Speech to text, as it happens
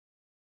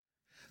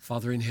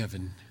Father in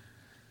heaven,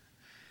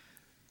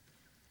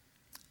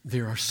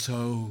 there are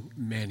so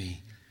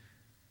many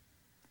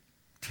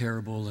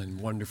terrible and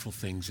wonderful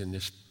things in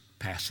this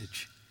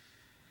passage.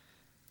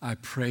 I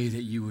pray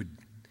that you would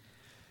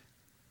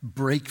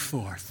break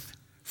forth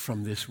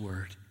from this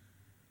word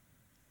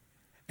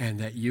and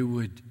that you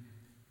would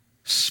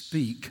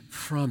speak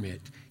from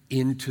it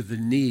into the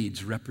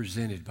needs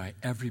represented by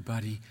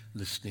everybody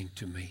listening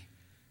to me.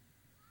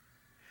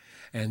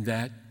 And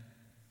that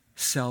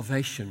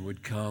salvation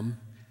would come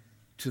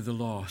to the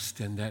lost,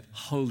 and that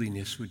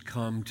holiness would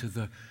come to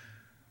the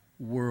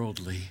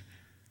worldly,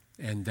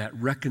 and that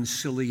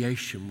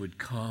reconciliation would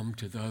come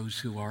to those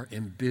who are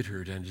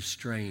embittered and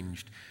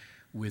estranged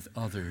with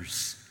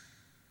others,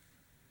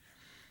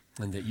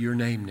 and that your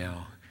name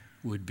now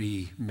would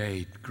be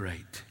made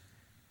great.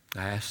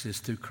 I ask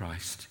this through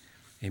Christ.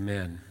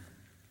 Amen.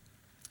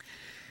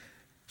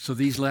 So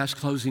these last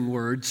closing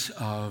words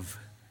of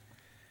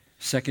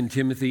 2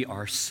 Timothy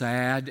are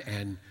sad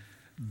and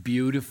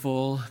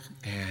beautiful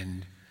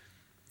and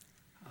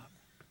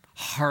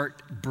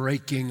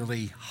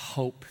heartbreakingly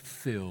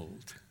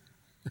hope-filled.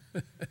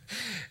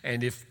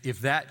 And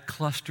if that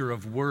cluster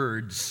of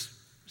words,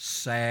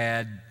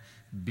 sad,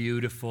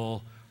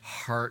 beautiful,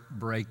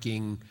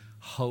 heartbreaking,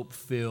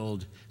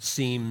 hope-filled,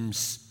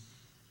 seems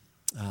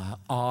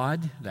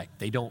odd, like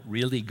they don't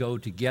really go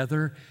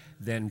together,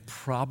 then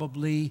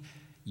probably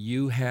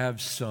you have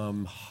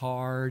some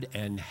hard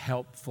and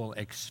helpful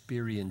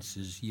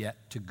experiences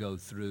yet to go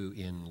through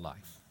in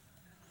life.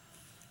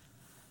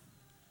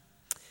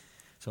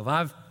 So if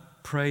I've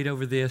prayed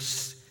over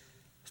this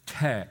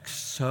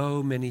text,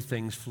 so many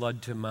things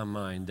flood to my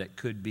mind that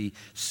could be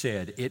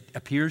said. It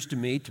appears to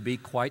me to be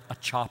quite a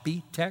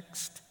choppy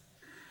text,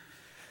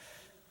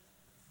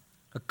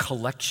 a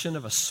collection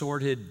of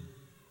assorted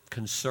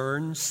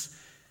concerns.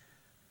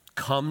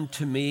 Come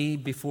to me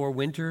before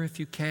winter if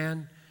you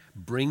can.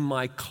 Bring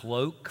my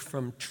cloak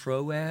from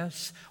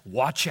Troas.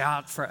 Watch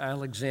out for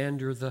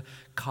Alexander the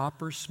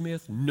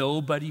coppersmith.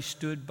 Nobody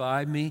stood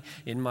by me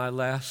in my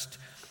last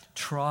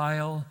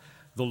trial.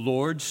 The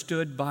Lord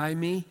stood by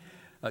me.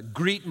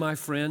 Greet my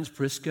friends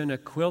Prisca and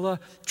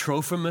Aquila.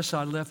 Trophimus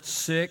I left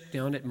sick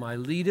down at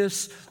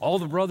Miletus. All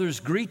the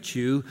brothers greet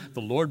you. The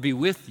Lord be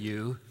with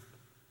you.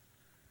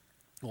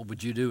 What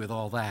would you do with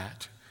all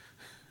that?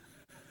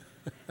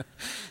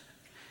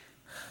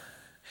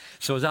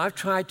 So as I've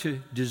tried to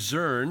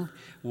discern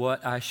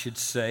what I should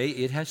say,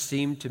 it has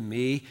seemed to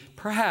me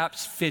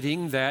perhaps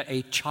fitting that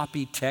a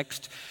choppy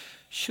text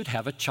should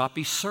have a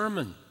choppy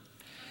sermon.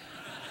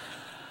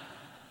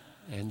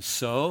 And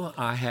so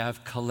I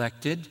have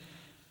collected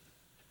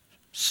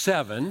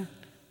 7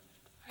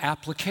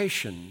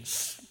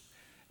 applications,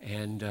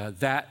 and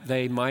that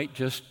they might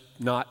just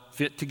not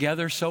fit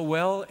together so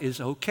well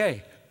is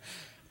okay,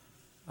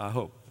 I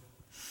hope.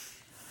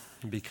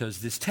 Because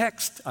this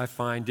text I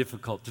find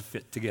difficult to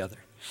fit together.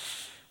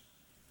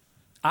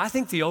 I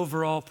think the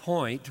overall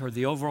point or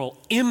the overall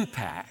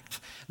impact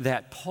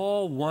that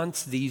Paul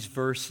wants these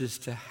verses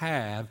to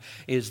have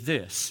is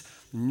this: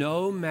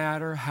 no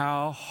matter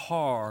how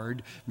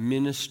hard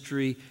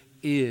ministry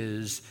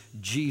is,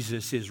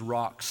 Jesus is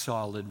rock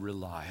solid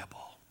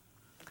reliable.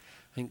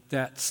 I think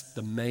that's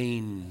the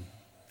main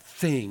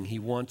thing he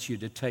wants you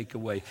to take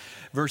away.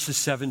 Verses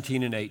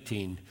 17 and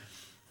 18.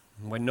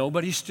 When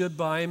nobody stood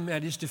by him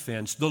at his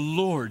defense, the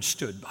Lord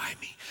stood by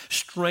me,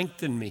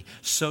 strengthened me,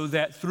 so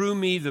that through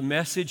me the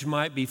message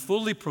might be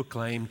fully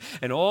proclaimed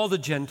and all the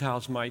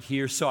Gentiles might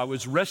hear. So I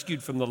was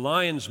rescued from the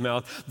lion's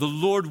mouth. The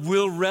Lord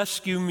will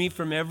rescue me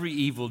from every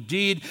evil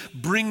deed,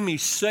 bring me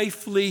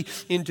safely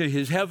into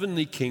his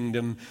heavenly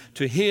kingdom.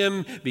 To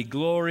him be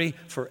glory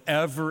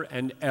forever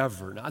and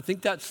ever. Now, I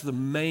think that's the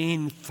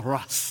main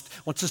thrust. He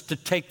wants us to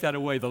take that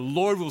away. The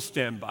Lord will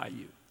stand by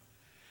you.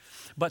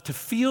 But to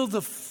feel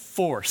the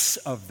force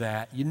of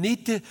that, you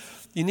need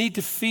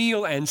to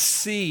feel and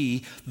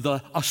see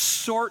the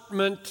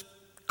assortment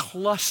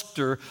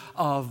cluster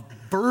of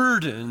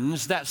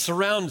burdens that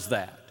surrounds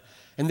that.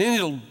 And then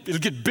it'll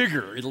get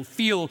bigger. It'll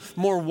feel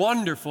more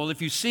wonderful if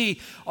you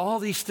see all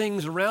these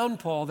things around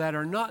Paul that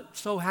are not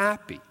so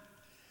happy.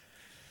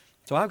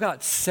 So I've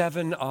got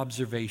 7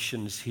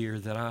 observations here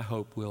that I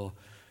hope will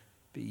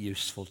be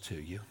useful to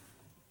you.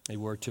 They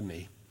were to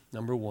me.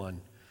 Number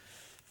 1,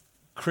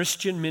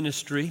 Christian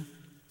ministry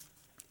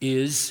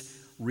is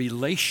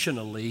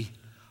relationally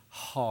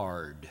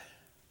hard.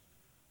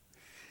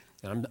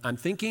 And I'm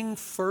thinking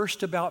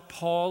first about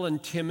Paul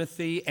and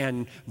Timothy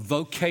and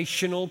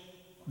vocational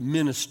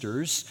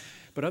ministers,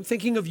 but I'm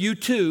thinking of you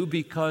too,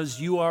 because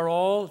you are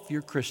all, if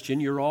you're Christian,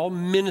 you're all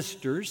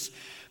ministers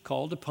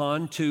called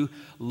upon to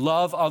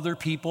love other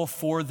people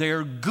for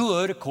their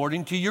good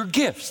according to your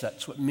gifts.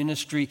 That's what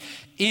ministry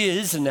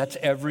is, and that's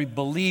every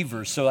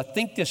believer. So I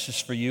think this is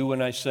for you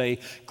when I say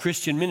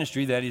Christian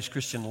ministry, that is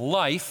Christian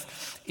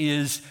life,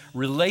 is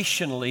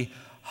relationally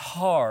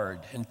hard.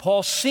 And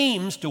Paul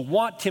seems to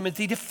want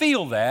Timothy to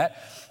feel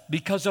that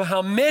because of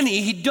how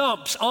many he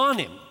dumps on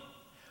him.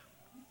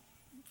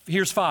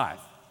 Here's 5,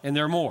 and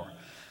there are more.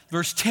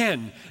 Verse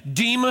 10,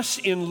 Demas,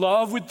 in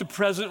love with the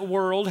present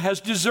world,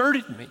 has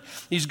deserted me.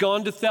 He's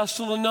gone to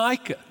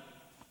Thessalonica.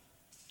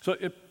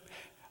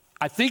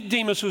 I think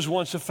Demas was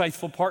once a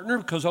faithful partner,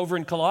 because over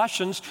in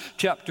Colossians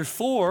chapter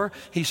 4,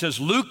 he says,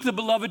 Luke, the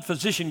beloved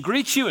physician,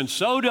 greets you, and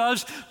so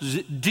does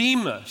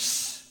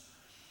Demas.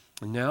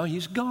 And now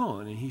he's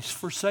gone, and he's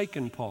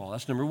forsaken Paul.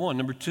 That's number one.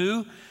 Number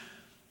two,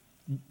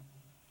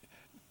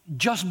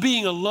 just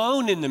being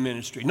alone in the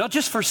ministry, not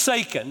just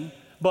forsaken,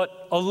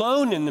 but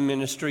alone in the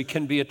ministry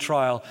can be a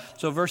trial.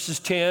 So verses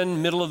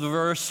 10, middle of the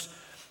verse,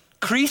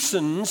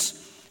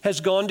 Crescens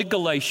has gone to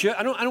Galatia.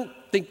 I don't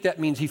think that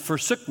means he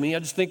forsook me. I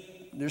just think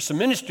there's some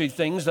ministry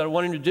things that I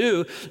want him to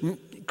do.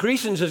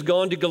 Crescens has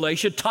gone to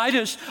Galatia.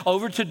 Titus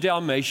over to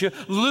Dalmatia.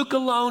 Luke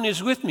alone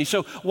is with me.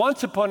 So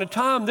once upon a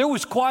time, there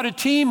was quite a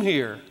team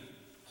here.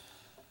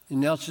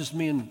 And now it's just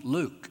me and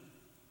Luke.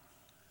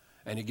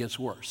 And it gets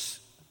worse.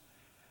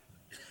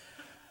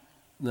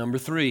 Number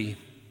three,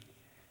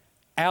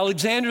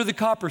 Alexander the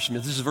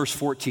coppersmith. This is verse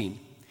 14.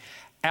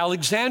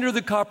 Alexander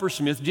the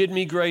coppersmith did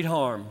me great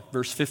harm.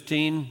 Verse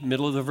 15,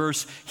 middle of the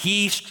verse.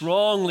 He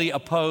strongly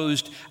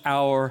opposed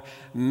our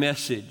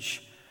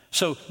message.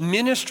 So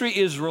ministry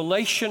is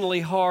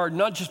relationally hard,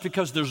 not just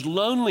because there's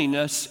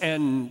loneliness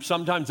and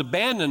sometimes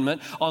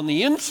abandonment on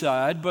the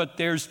inside, but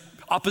there's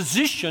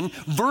opposition,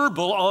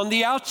 verbal, on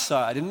the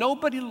outside. And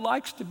nobody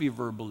likes to be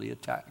verbally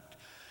attacked.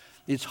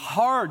 It's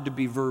hard to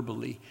be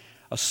verbally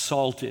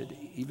assaulted,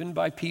 even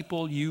by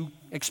people you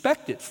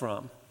expect it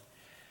from.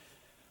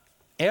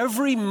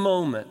 Every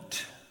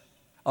moment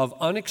of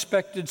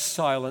unexpected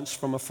silence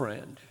from a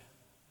friend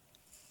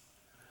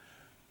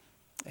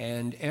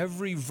and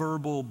every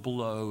verbal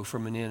blow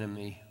from an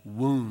enemy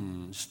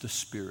wounds the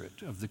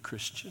spirit of the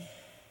Christian.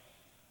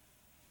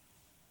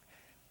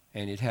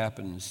 And it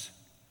happens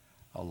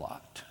a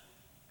lot.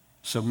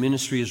 So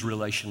ministry is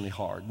relationally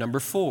hard.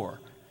 Number 4,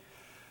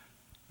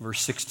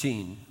 verse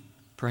 16,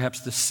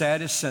 perhaps the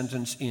saddest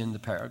sentence in the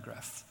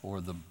paragraph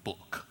or the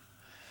book.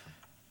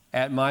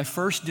 At my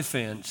first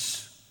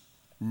defense,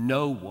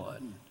 no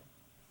one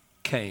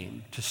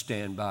came to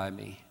stand by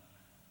me,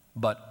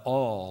 but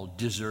all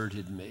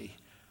deserted me.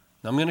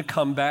 Now, I'm going to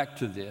come back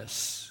to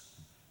this,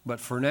 but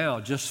for now,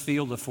 just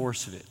feel the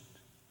force of it.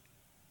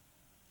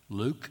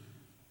 Luke,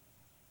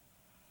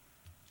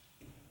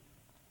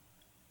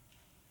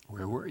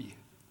 where were you?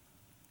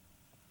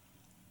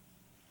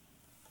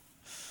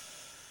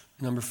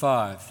 Number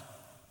 5,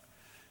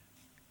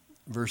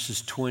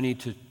 verses 20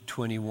 to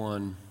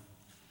 21.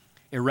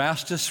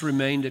 Erastus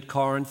remained at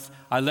Corinth.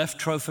 I left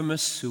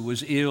Trophimus, who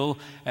was ill,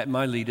 at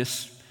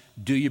Miletus.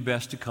 Do your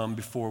best to come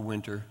before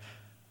winter.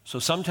 So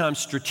sometimes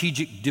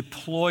strategic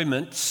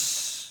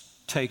deployments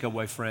take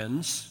away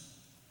friends.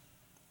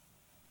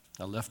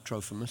 I left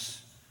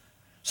Trophimus.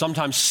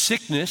 Sometimes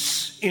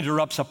sickness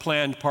interrupts a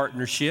planned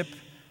partnership.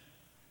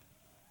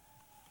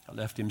 I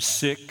left him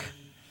sick.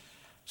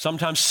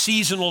 Sometimes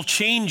seasonal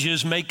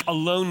changes make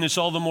aloneness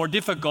all the more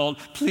difficult.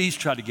 Please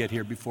try to get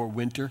here before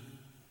winter.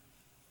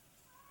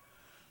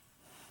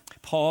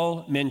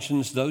 Paul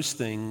mentions those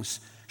things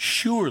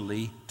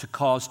surely to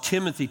cause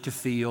Timothy to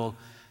feel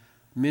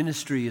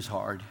ministry is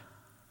hard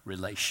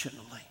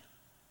relationally.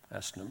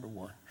 That's number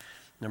 1.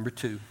 Number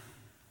 2,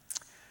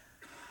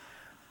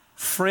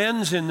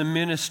 friends in the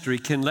ministry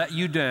can let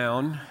you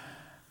down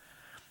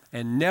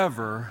and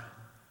never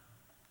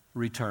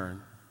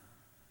return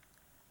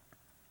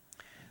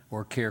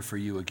or care for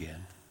you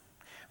again.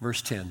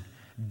 Verse 10,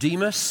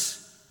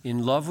 Demas,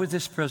 in love with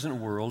this present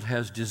world,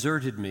 has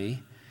deserted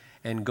me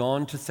and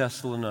gone to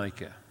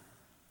Thessalonica.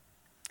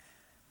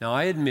 Now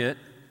I admit,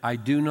 I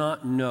do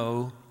not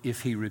know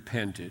if he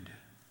repented.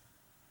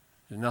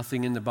 There's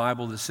nothing in the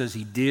Bible that says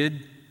he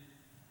did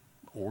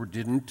or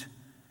didn't.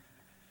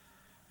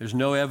 There's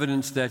no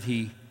evidence that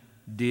he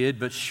did,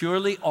 but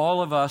surely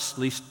all of us, at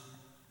least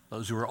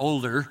those who are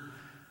older,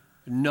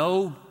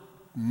 know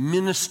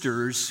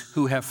ministers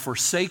who have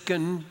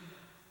forsaken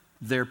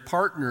their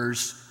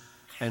partners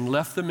and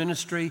left the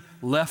ministry,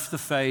 left the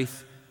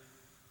faith,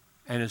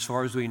 and as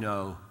far as we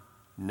know,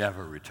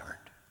 never returned.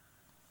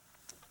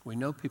 We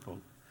know people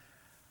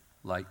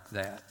like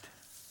that.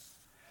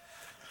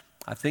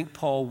 I think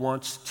Paul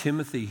wants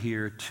Timothy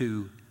here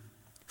to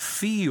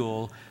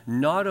feel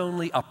not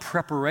only a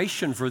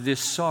preparation for this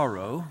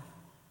sorrow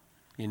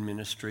in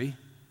ministry.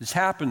 This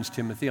happens,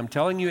 Timothy. I'm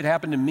telling you it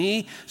happened to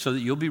me so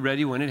that you'll be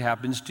ready when it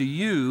happens to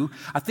you.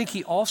 I think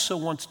he also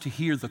wants to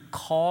hear the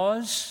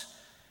cause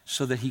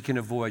so that he can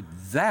avoid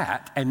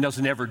that and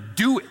doesn't ever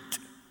do it.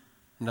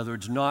 In other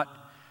words, not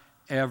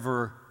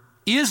ever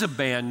is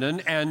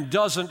abandoned and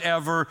doesn't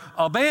ever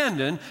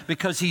abandon,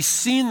 because he's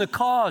seen the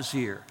cause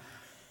here.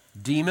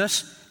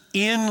 Demas,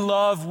 in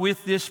love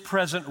with this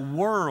present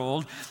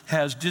world,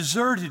 has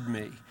deserted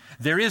me.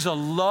 There is a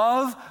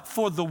love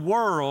for the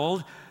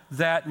world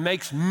that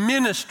makes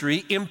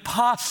ministry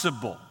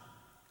impossible.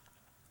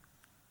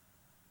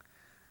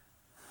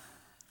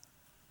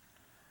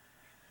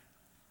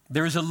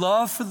 There is a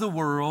love for the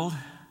world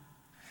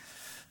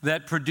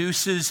that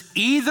produces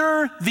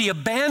either the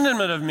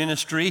abandonment of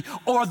ministry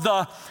or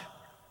the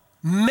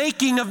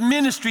making of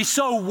ministry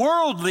so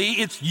worldly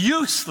it's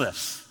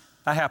useless.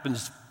 That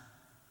happens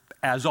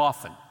as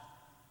often.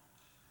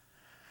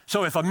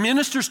 So if a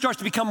minister starts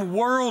to become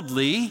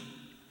worldly,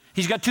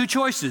 he's got two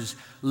choices: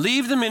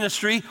 leave the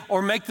ministry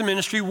or make the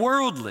ministry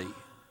worldly.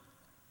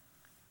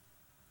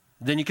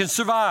 Then you can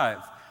survive.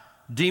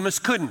 Demas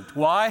couldn't.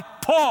 Why?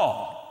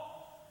 Paul.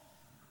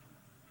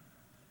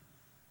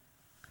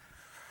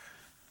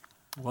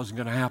 It wasn't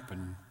going to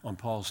happen on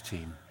Paul's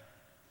team.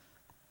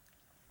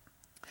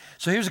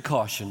 So here's a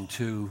caution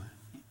to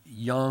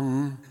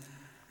young,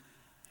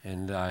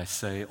 and I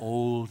say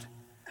old,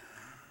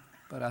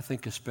 but I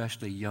think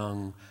especially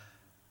young,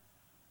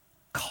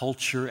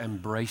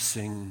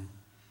 culture-embracing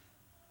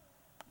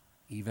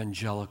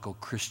evangelical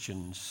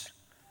Christians.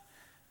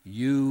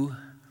 You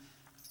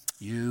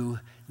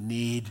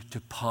need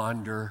to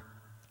ponder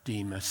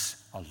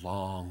Demas a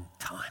long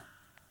time.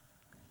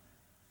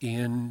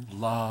 In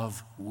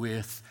love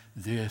with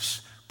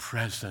this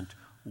present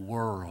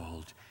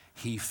world,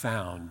 he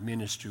found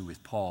ministry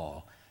with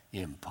Paul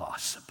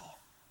impossible,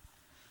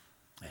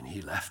 and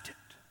he left it.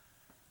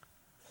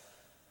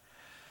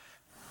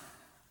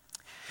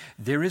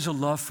 There is a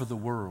love for the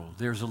world.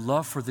 There's a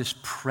love for this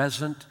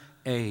present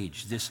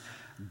age, this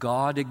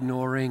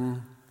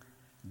God-ignoring,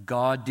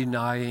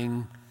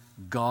 God-denying,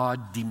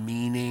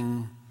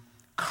 God-demeaning,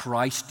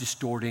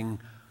 Christ-distorting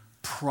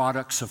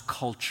products of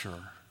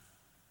culture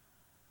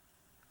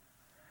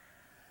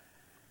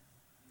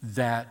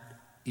that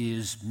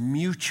is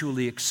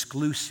mutually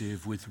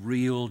exclusive with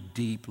real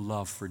deep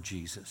love for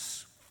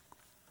Jesus.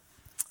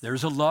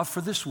 There's a love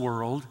for this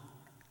world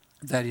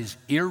that is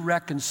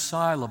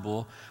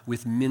irreconcilable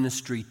with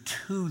ministry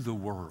to the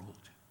world.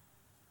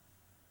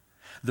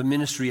 The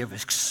ministry of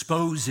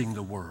exposing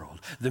the world,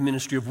 the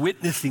ministry of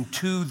witnessing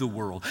to the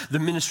world, the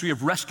ministry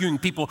of rescuing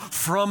people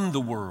from the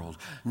world.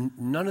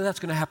 None of that's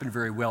going to happen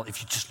very well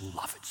if you just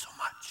love it so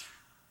much.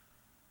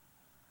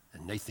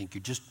 And they think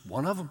you're just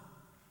one of them.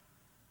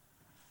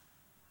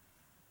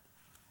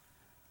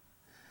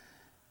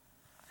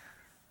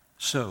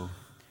 So,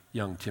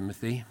 young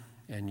Timothy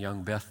and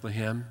young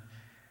Bethlehem,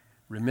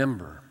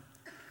 remember,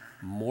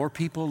 more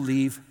people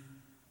leave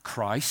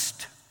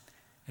Christ,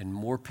 and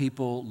more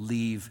people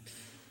leave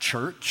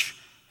church,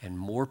 and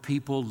more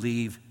people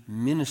leave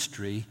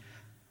ministry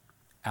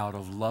out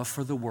of love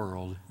for the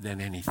world than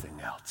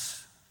anything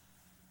else.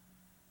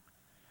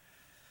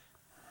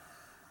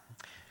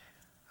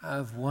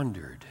 I've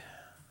wondered,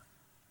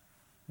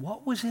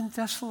 what was in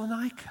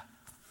Thessalonica?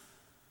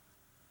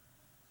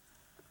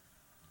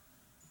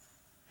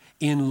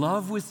 In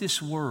love with this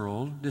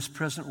world, this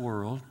present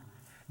world,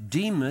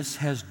 Demas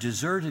has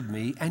deserted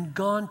me and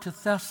gone to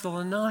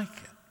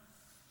Thessalonica.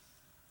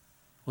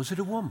 Was it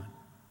a woman?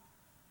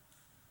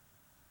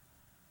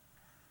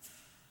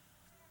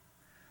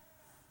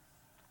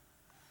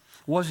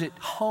 Was it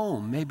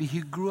home? Maybe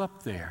he grew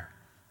up there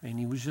and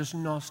he was just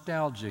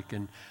nostalgic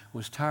and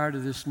was tired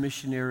of this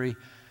missionary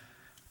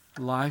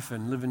life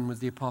and living with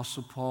the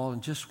Apostle Paul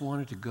and just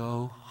wanted to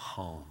go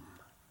home.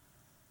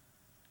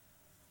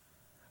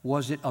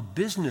 Was it a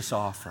business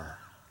offer?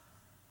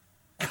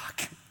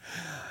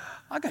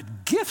 I got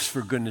gifts,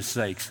 for goodness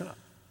sakes.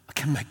 I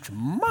can make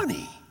some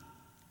money.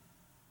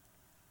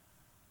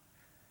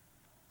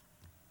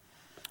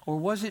 Or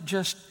was it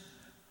just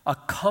a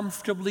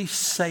comfortably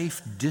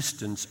safe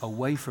distance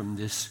away from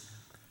this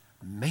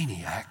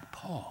maniac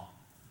Paul?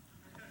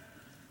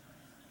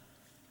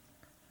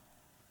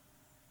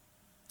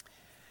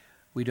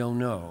 We don't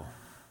know.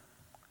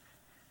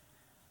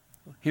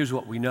 Here's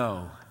what we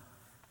know.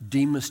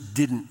 Demas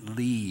didn't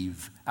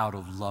leave out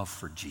of love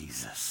for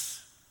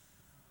Jesus,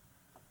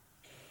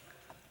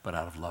 but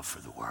out of love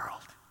for the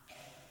world.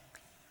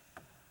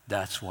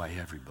 That's why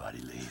everybody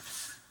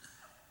leaves.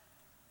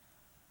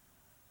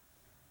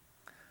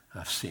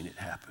 I've seen it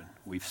happen.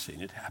 We've seen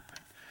it happen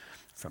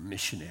from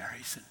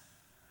missionaries.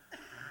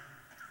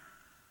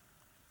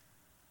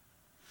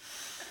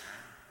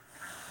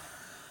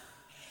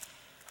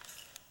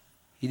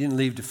 He didn't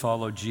leave to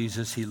follow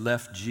Jesus. He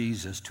left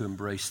Jesus to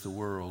embrace the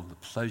world, the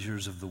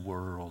pleasures of the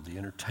world, the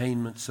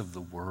entertainments of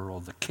the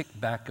world, the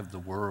kickback of the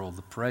world,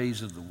 the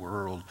praise of the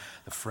world,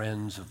 the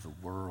friends of the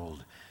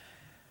world.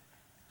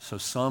 So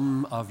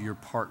some of your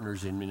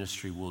partners in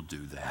ministry will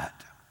do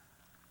that.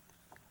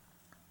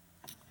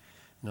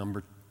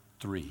 Number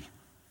 3,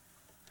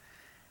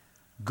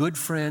 good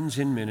friends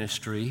in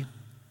ministry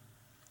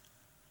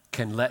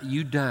can let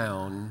you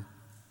down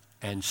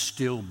and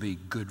still be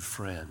good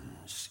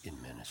friends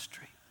in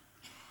ministry.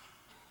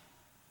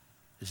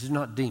 This is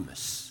not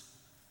Demas.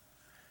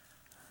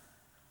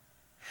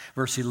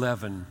 Verse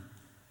 11,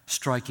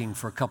 striking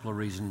for a couple of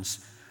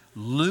reasons.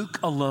 Luke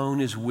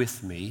alone is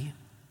with me.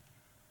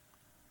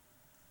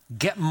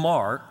 Get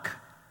Mark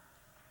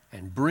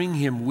and bring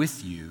him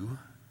with you,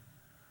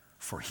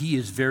 for he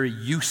is very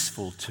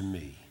useful to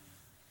me.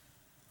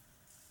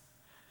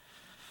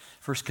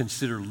 First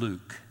consider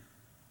Luke.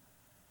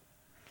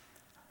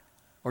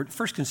 Or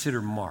first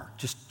consider Mark.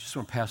 Just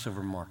want to pass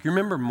over Mark. You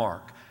remember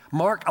Mark?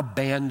 Mark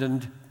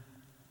abandoned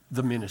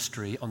the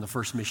ministry on the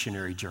first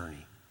missionary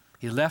journey.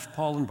 He left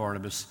Paul and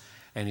Barnabas,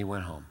 and he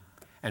went home.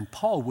 And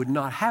Paul would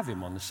not have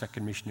him on the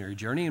second missionary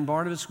journey, and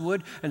Barnabas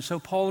would, and so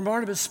Paul and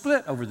Barnabas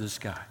split over this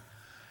guy.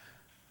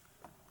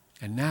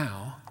 And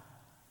now,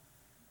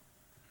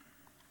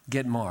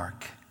 get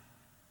Mark,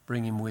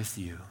 bring him with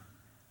you.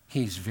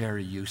 He's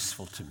very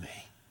useful to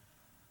me.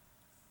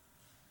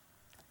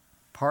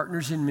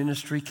 Partners in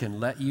ministry can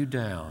let you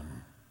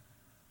down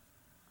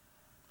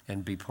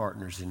and be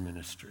partners in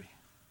ministry.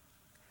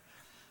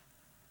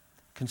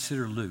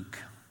 Consider Luke.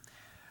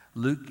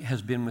 Luke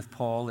has been with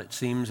Paul, it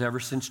seems, ever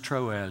since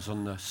Troas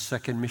on the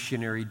second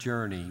missionary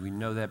journey. We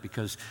know that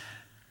because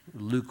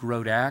Luke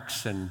wrote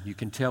Acts, and you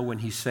can tell when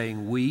he's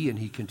saying we, and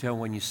he can tell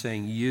when he's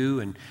saying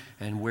you,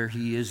 and where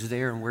he is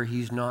there and where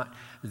he's not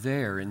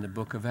there in the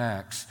book of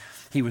Acts.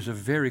 He was a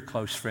very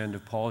close friend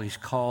of Paul. He's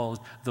called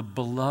the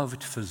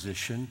beloved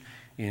physician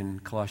in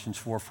Colossians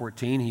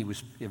 4:14. He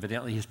was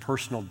evidently his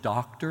personal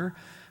doctor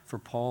for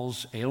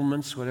Paul's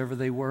ailments, whatever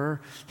they were.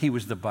 He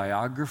was the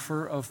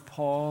biographer of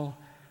Paul.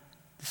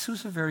 This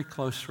was a very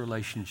close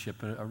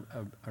relationship,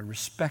 a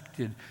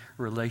respected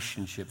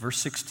relationship. Verse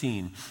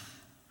 16,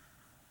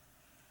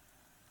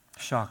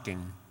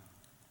 shocking.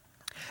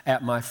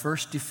 At my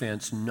first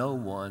defense, no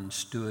one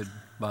stood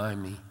by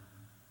me,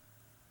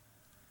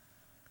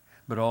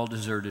 but all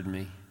deserted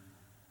me.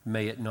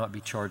 May it not be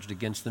charged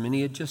against them. And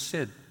he had just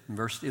said, in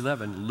verse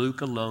 11,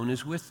 Luke alone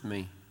is with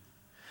me.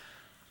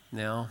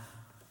 Now,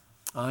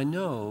 I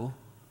know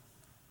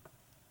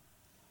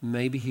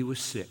maybe he was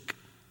sick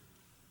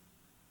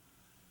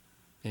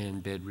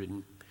and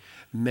bedridden.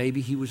 Maybe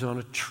he was on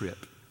a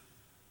trip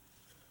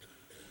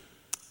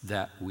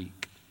that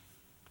week.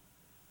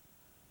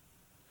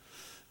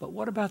 But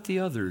what about the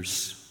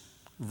others?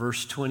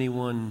 Verse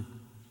 21,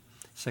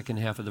 second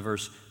half of the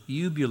verse.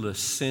 Eubulus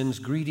sends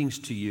greetings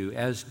to you,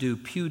 as do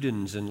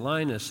Pudens and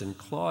Linus and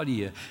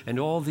Claudia and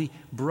all the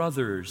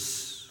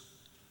brothers.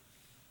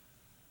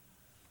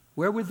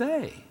 Where were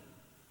they?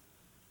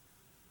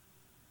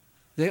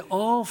 They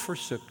all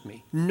forsook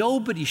me.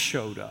 Nobody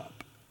showed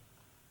up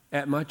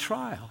at my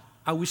trial.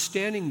 I was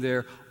standing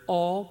there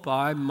all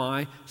by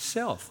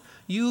myself.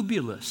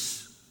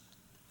 Eubulus,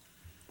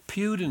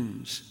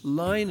 Pudens,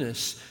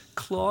 Linus,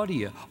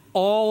 Claudia,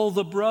 all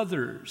the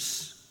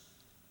brothers.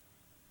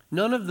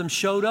 None of them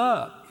showed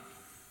up.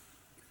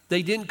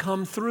 They didn't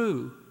come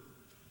through.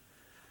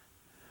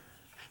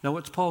 Now,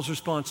 what's Paul's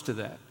response to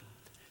that?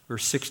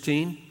 Verse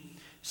 16,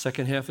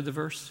 second half of the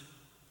verse.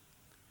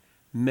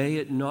 May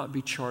it not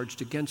be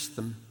charged against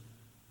them.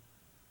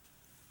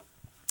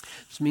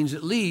 This means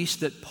at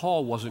least that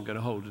Paul wasn't going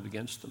to hold it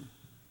against them.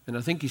 And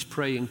I think he's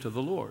praying to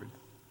the Lord.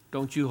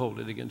 Don't you hold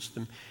it against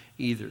them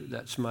either.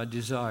 That's my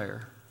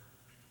desire.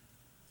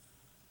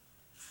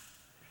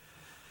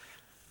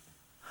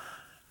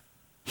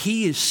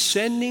 He is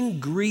sending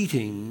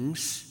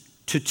greetings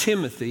to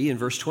Timothy in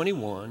verse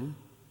 21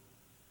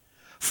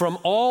 from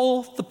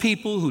all the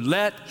people who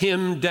let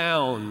him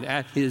down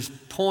at his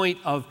point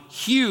of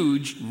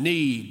huge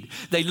need.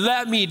 They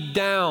let me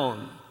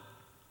down.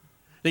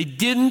 They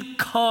didn't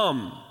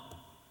come.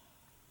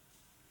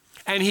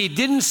 And he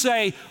didn't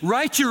say,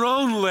 write your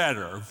own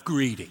letter of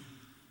greeting.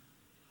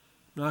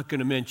 I'm not going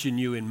to mention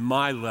you in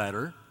my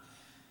letter.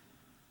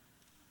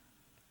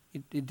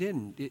 It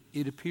didn't.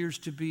 It appears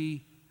to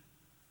be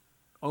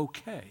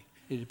okay.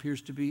 It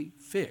appears to be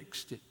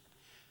fixed.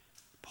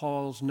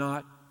 Paul's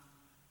not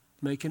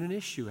making an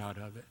issue out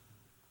of it.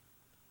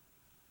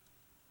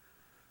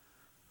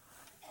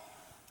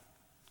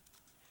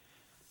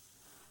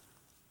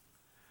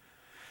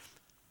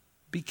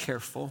 Be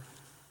careful.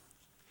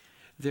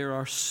 There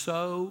are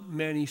so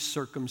many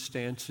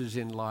circumstances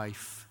in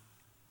life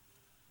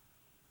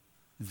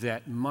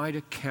that might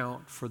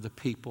account for the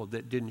people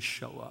that didn't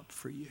show up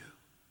for you.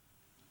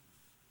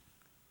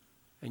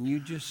 And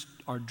you just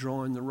are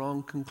drawing the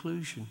wrong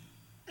conclusion.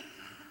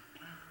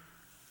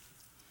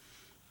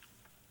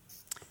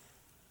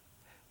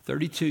 For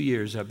 32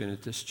 years I've been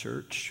at this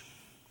church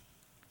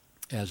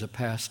as a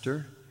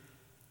pastor.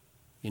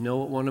 You know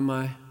what one of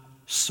my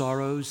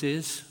sorrows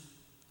is?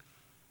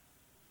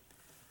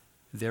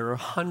 There are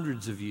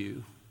hundreds of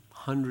you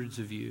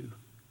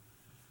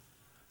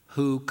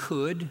who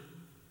could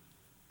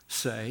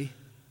say,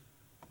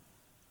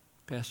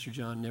 Pastor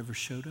John never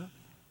showed up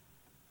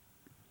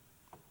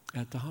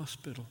at the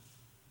hospital.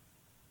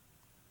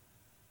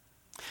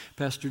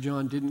 Pastor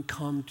John didn't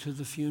come to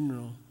the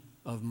funeral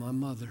of my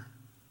mother.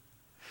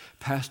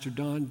 Pastor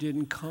Don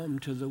didn't come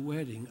to the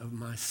wedding of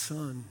my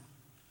son.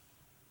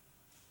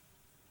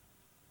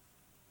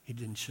 He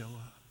didn't show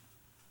up.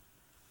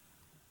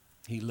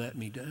 He let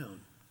me down.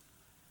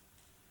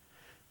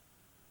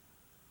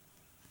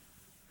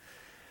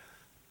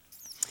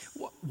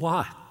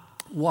 Why?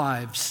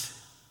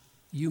 Wives,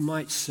 you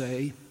might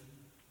say,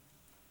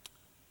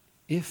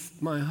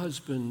 if my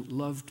husband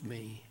loved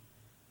me,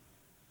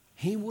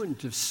 he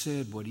wouldn't have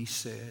said what he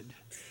said,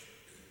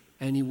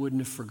 and he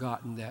wouldn't have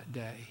forgotten that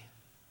day.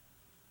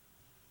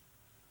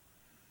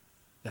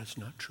 That's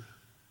not true.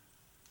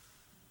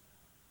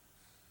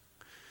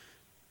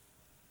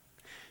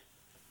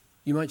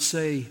 You might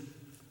say,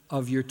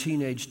 of your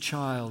teenage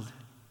child,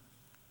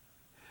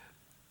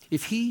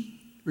 if he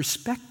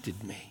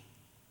respected me,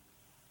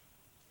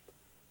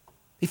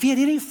 if he had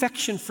any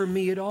affection for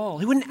me at all,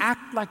 he wouldn't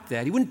act like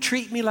that. He wouldn't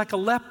treat me like a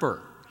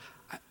leper.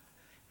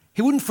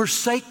 He wouldn't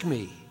forsake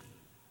me.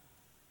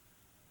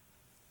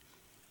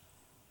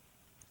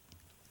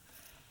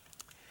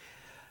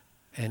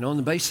 And on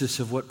the basis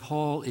of what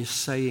Paul is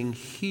saying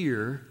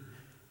here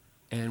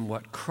and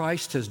what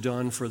Christ has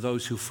done for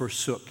those who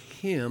forsook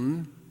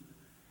him,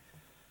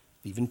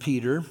 even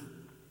Peter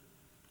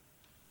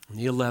and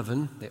the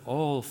 11, they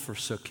all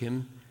forsook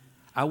him.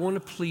 I want to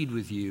plead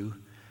with you,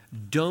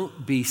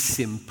 don't be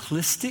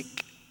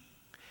simplistic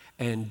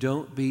and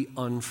don't be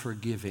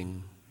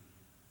unforgiving.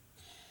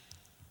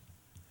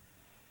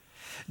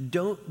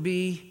 Don't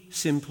be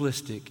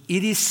simplistic.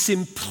 It is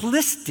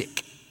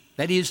simplistic,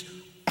 that is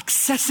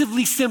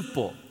excessively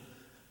simple,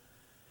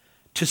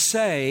 to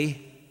say,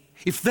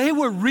 if they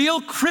were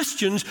real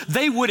Christians,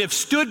 they would have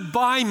stood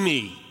by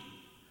me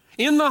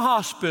in the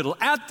hospital,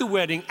 at the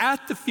wedding,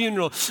 at the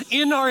funeral,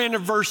 in our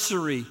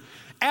anniversary,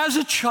 as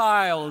a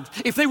child.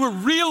 If they were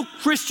real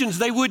Christians,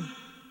 they would.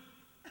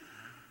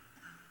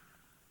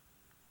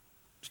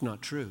 It's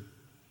not true.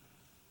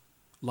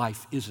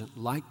 Life isn't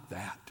like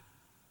that.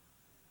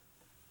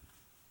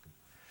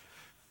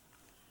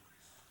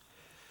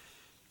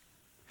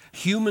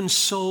 Human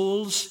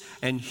souls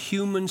and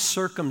human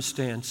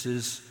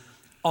circumstances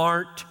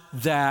aren't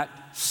that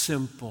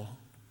simple.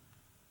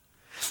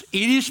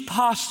 It is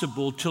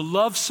possible to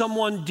love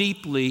someone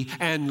deeply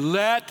and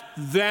let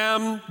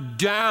them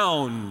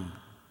down.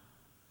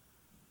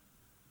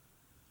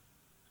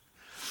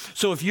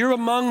 So if you're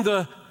among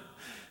the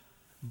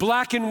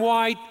black and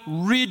white,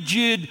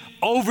 rigid,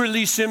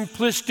 overly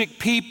simplistic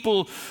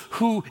people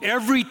who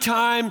every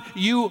time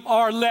you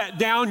are let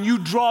down, you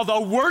draw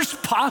the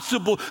worst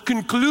possible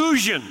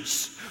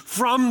conclusions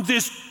from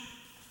this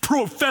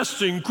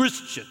professing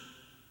Christian,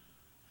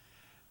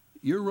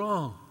 you're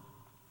wrong.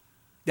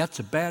 That's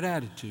a bad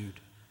attitude.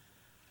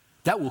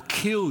 That will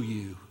kill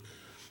you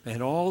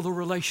and all the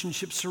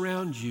relationships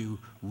around you,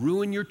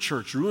 ruin your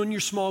church, ruin your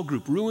small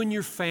group, ruin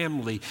your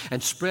family,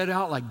 and spread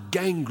out like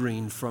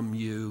gangrene from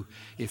you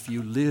if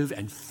you live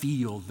and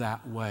feel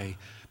that way.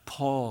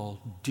 Paul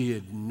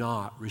did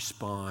not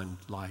respond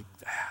like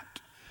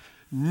that.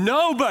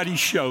 Nobody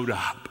showed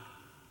up.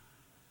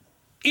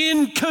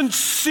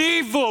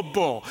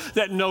 Inconceivable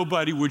that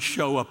nobody would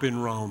show up in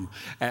Rome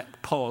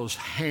at Paul's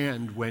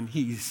hand when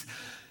he's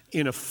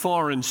in a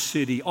foreign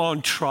city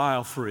on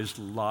trial for his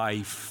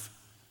life.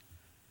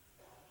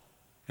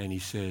 And he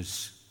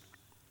says,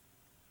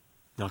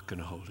 not going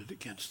to hold it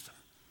against them.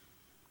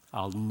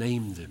 I'll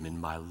name them in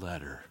my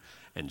letter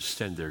and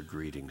send their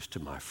greetings to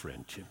my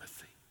friend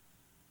Timothy.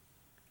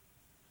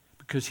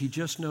 Because he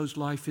just knows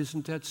life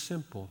isn't that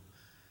simple.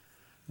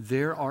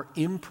 There are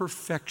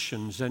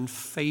imperfections and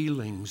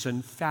failings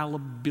and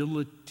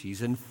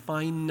fallibilities and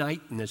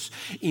finiteness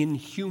in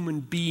human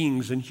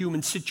beings and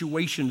human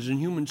situations and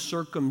human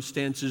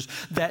circumstances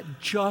that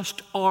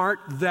just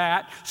aren't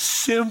that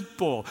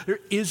simple.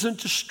 There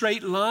isn't a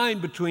straight line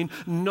between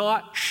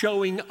not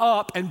showing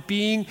up and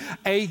being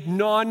a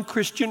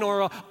non-Christian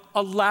or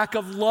a lack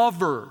of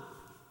lover.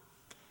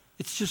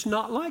 It's just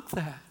not like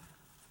that.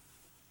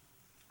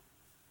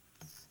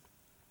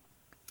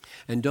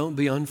 And don't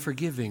be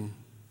unforgiving.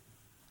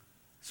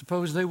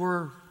 Suppose they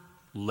were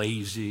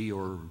lazy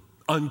or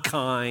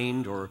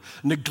unkind or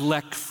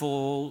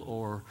neglectful,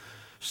 or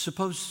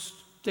suppose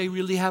they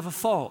really have a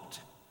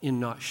fault in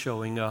not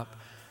showing up.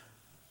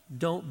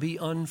 Don't be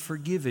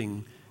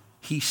unforgiving.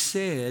 He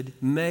said,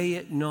 may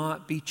it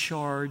not be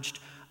charged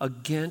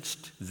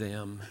against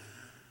them.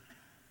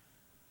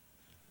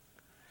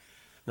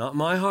 Not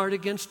my heart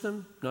against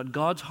them, not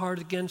God's heart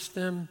against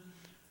them.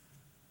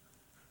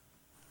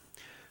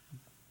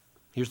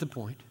 Here's the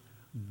point.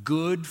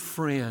 Good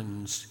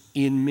friends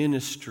in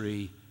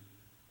ministry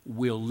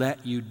will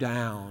let you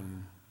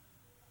down,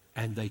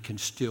 and they can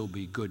still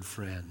be good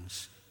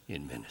friends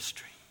in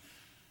ministry.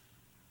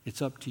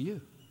 It's up to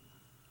you.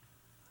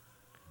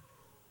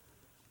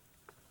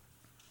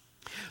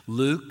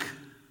 Luke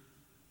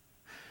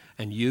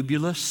and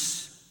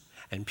Eubulus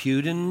and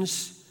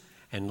Pudens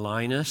and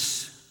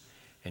Linus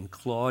and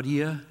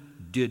Claudia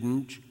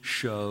didn't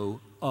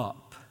show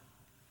up.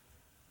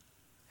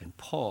 And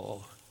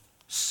Paul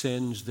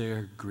sends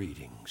their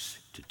greetings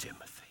to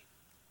Timothy.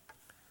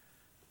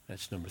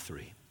 That's number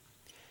 3.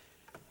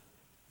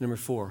 Number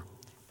 4,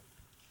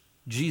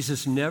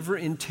 Jesus never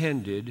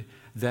intended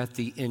that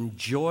the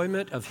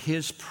enjoyment of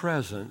his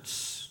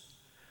presence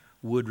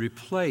would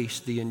replace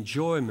the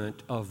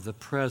enjoyment of the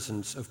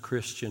presence of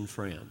Christian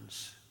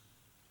friends.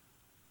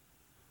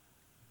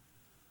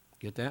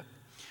 Get that?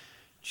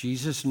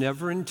 Jesus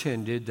never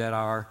intended that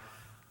our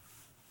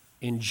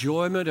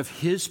enjoyment of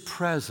his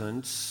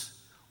presence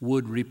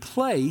would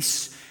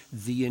replace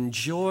the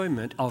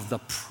enjoyment of the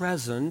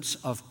presence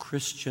of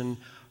Christian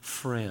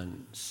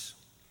friends.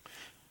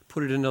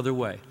 Put it another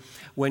way.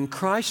 When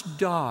Christ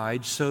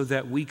died so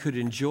that we could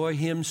enjoy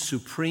him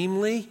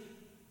supremely,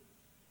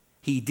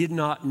 He did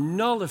not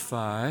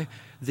nullify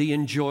the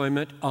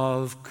enjoyment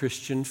of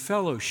Christian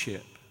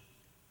fellowship.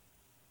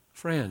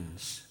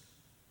 Friends,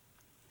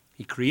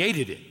 He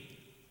created it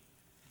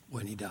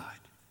when He died.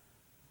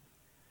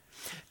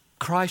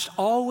 Christ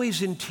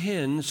always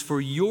intends for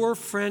your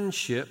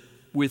friendship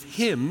with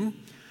Him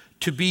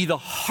to be the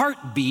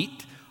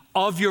heartbeat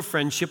of your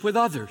friendship with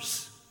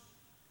others.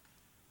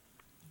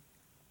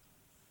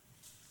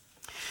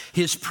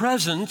 His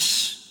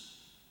presence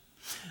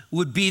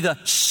would be the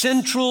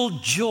central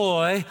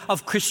joy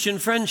of Christian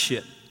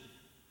friendship.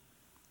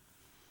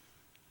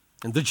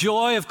 And the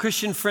joy of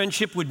Christian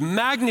friendship would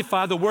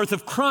magnify the worth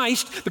of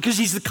Christ because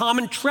He's the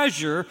common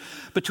treasure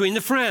between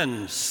the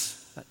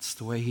friends. That's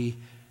the way He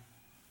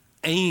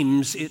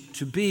aims it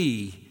to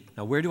be.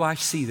 Now, where do I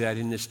see that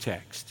in this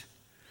text?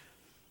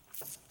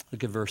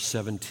 Look at verse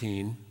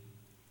 17.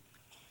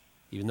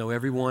 Even though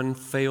everyone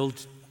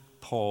failed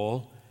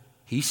Paul,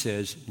 he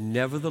says,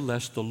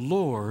 "Nevertheless, the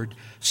Lord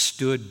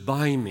stood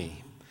by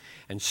me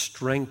and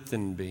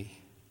strengthened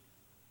me."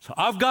 So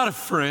I've got a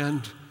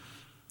friend.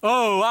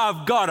 Oh,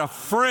 I've got a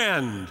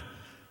friend.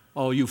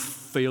 Oh, you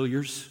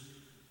failures.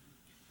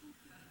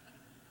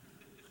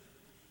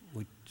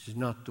 Which is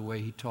not the way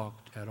he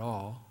talked at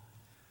all.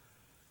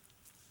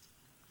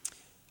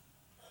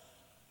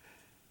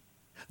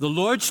 The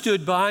Lord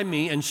stood by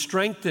me and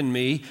strengthened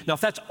me. Now,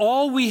 if that's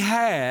all we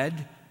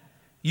had,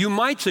 you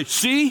might say,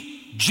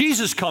 see,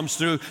 Jesus comes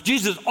through.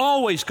 Jesus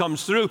always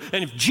comes through.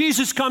 And if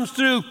Jesus comes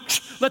through,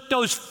 let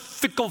those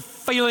fickle,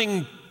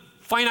 failing,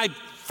 finite,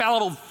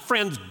 fallible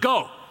friends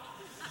go.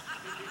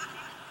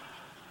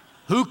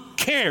 Who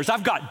cares?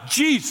 I've got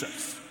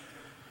Jesus.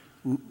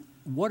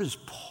 What does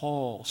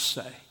Paul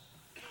say?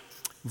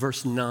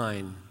 Verse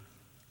 9,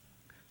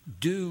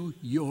 do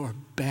your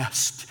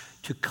best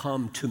to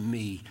come to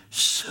me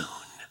soon.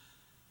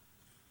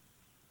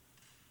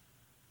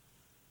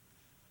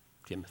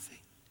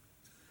 Timothy.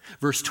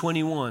 Verse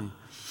 21,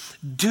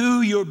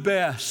 do your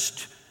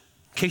best,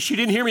 in case you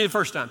didn't hear me the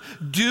first time,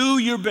 do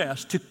your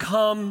best to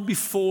come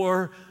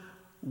before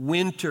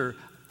winter.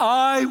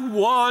 I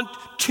want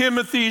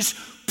Timothy's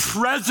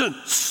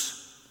presence.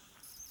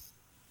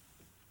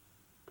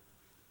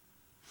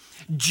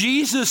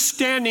 Jesus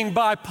standing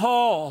by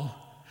Paul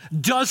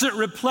doesn't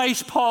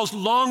replace Paul's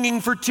longing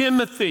for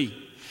Timothy.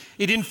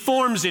 It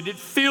informs it, it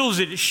fills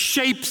it, it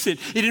shapes it,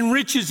 it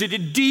enriches it,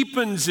 it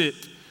deepens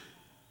it.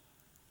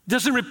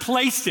 Doesn't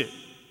replace it.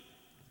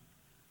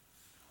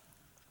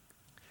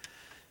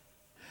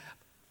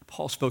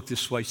 Paul spoke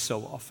this way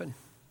so often.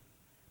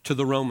 To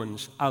the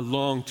Romans, I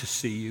long to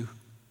see you.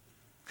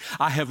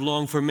 I have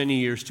longed for many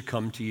years to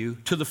come to you.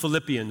 To the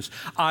Philippians,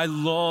 I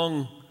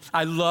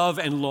love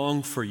and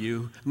long for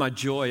you, my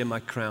joy and my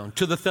crown.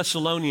 To the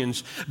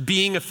Thessalonians,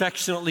 being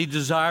affectionately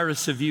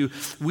desirous of you,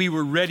 we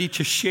were ready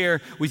to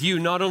share with you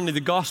not only the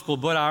gospel,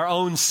 but our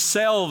own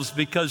selves,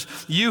 because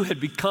you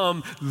had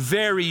become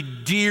very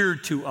dear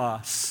to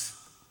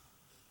us.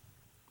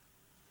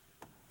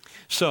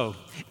 So,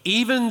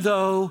 even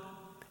though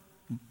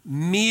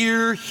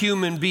mere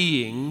human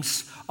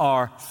beings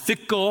are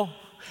fickle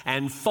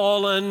and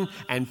fallen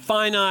and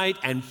finite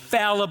and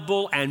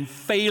fallible and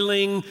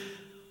failing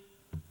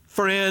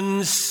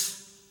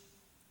friends,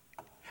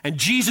 and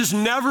Jesus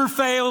never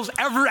fails,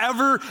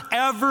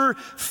 ever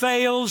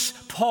fails,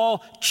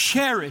 Paul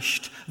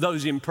cherished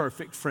those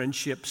imperfect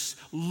friendships,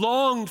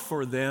 longed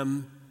for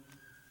them.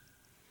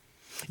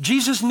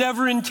 Jesus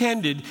never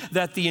intended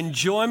that the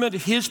enjoyment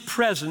of his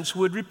presence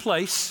would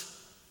replace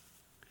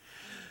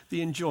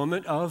the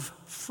enjoyment of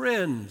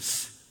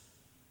friends,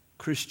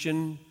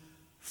 Christian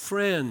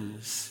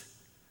friends.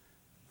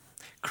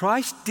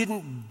 Christ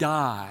didn't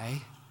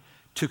die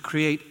to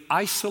create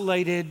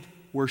isolated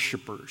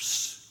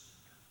worshipers.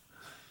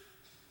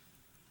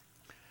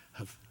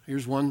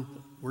 Here's one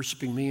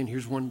worshiping me, and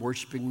here's one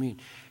worshiping me,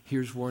 and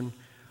here's one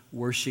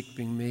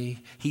worshiping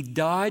me. He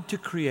died to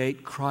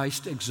create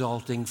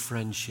Christ-exalting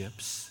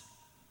friendships.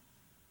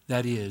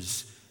 That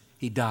is,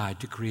 he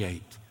died to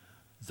create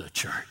the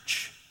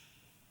church.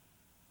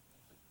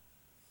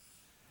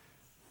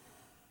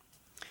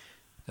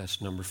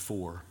 That's number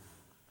 4.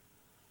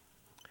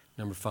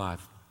 Number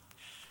 5.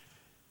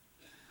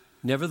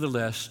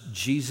 Nevertheless,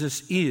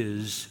 Jesus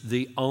is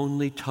the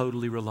only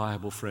totally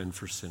reliable friend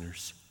for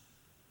sinners.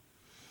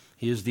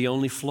 He is the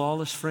only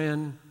flawless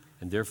friend,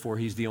 and therefore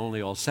he's the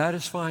only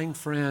all-satisfying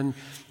friend,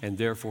 and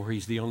therefore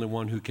he's the only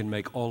one who can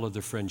make all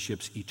other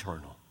friendships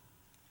eternal.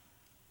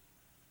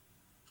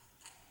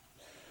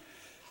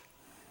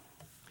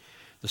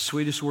 The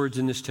sweetest words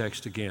in this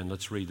text, again,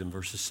 let's read them,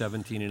 verses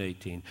 17 and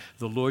 18.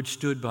 The Lord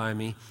stood by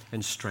me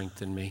and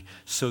strengthened me,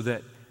 so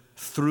that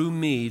through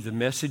me the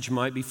message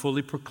might be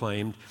fully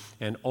proclaimed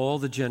and all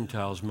the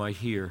Gentiles might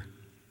hear.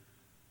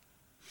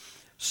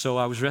 So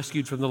I was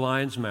rescued from the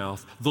lion's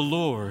mouth. The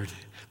Lord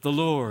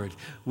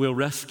will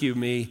rescue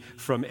me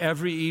from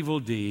every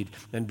evil deed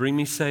and bring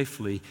me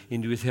safely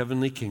into his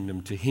heavenly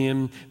kingdom. To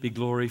him be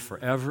glory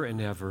forever and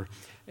ever.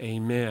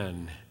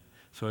 Amen.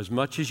 So as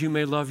much as you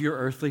may love your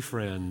earthly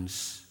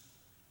friends,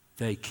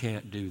 they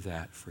can't do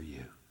that for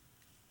you.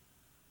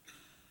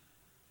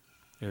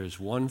 There is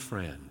one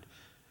friend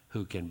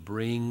who can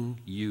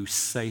bring you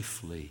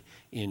safely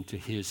into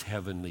his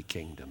heavenly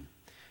kingdom,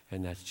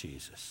 and that's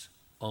Jesus.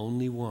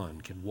 Only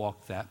one can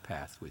walk that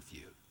path with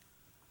you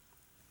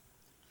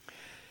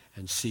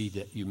and see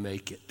that you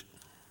make it.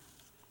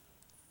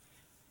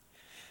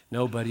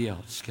 Nobody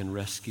else can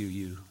rescue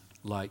you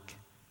like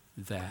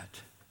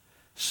that.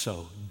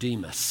 So,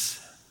 Demas,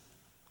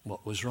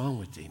 what was wrong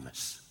with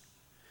Demas?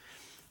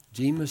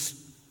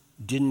 Demas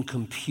didn't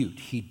compute.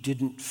 He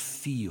didn't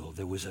feel.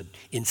 There was an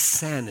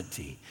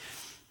insanity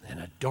and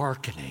a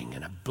darkening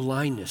and a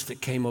blindness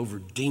that came over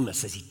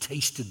Demas as he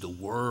tasted the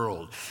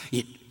world.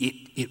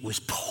 It was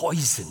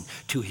poison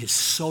to his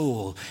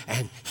soul,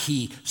 and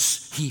he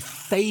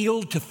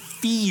failed to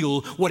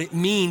feel what it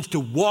means to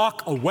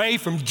walk away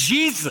from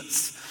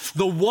Jesus,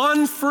 the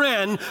one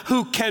friend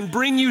who can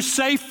bring you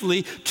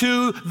safely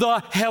to the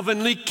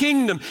heavenly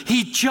kingdom.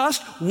 He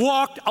just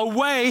walked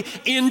away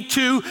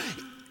into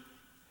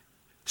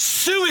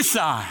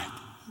suicide.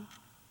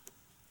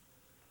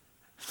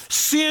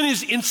 Sin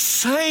is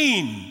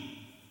insane.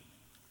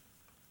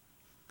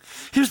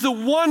 He's the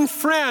one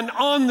friend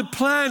on the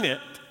planet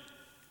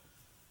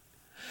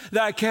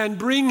that can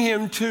bring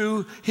him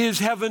to his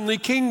heavenly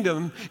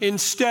kingdom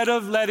instead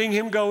of letting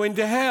him go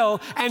into hell.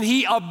 And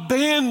he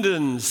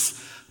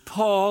abandons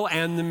Paul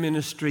and the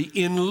ministry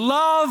in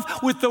love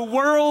with the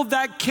world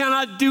that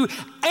cannot do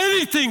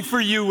anything for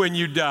you when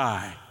you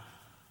die.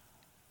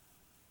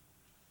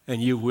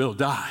 And you will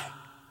die.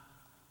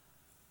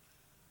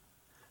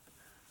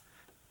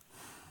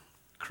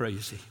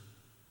 Crazy,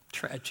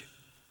 tragic.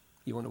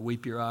 You want to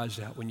weep your eyes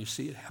out when you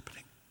see it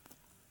happening.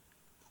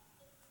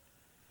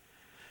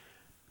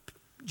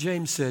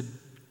 James said,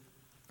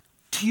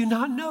 "Do you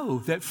not know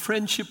that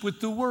friendship with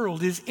the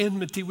world is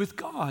enmity with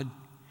God?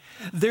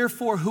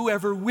 Therefore,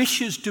 whoever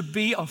wishes to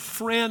be a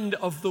friend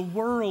of the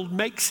world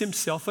makes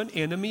himself an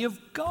enemy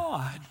of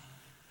God."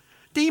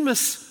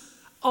 Demas,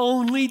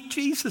 only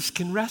Jesus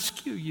can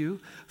rescue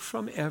you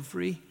from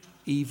every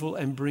evil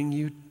and bring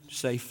you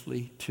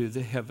safely to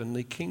the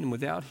heavenly kingdom.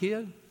 Without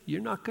him,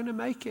 you're not going to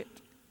make it.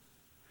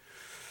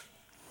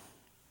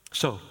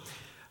 So,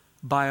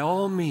 by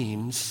all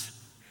means,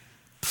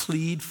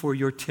 plead for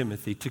your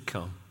Timothy to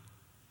come.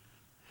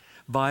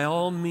 By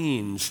all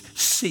means,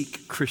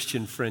 seek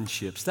Christian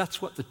friendships. That's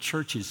what the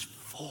church is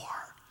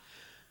for.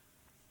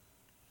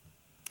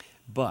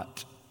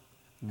 But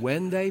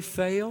when they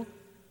fail,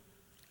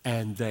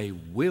 and they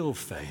will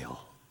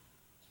fail,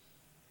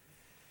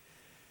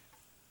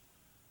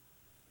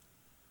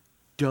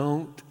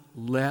 don't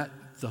let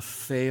the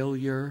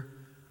failure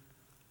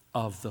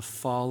of the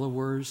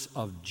followers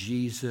of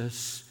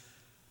Jesus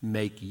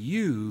make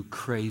you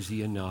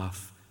crazy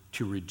enough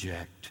to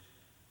reject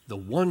the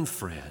one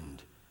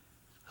friend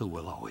who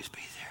will always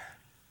be there.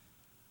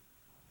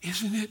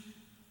 Isn't it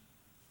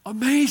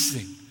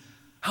amazing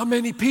how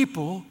many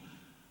people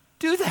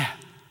do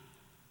that?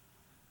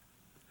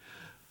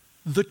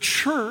 The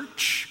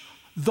church,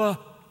 the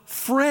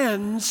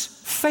friends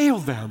fail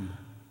them.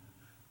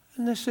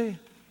 And they say,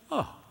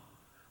 "Oh,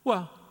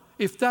 well,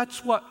 if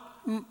that's what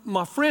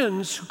my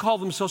friends who call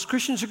themselves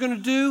Christians are going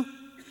to do,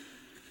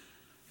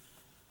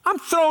 I'm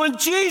throwing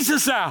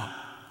Jesus out."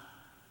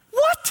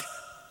 What?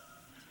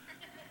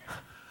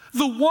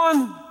 The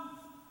one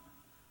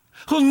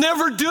who'll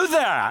never do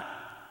that.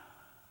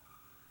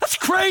 That's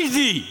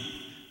crazy.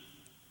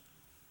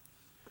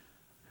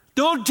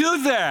 Don't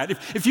do that.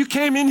 If you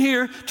came in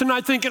here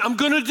tonight thinking, "I'm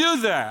going to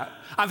do that,"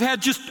 I've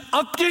had just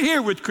up to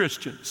here with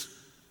Christians.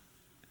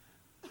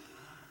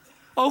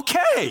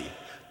 Okay.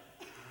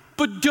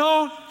 But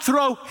don't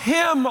throw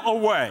him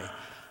away.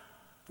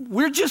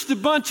 We're just a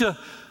bunch of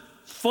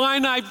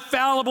finite,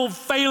 fallible,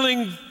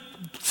 failing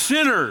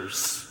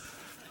sinners.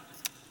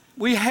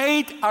 We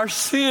hate our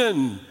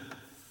sin.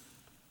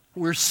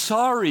 We're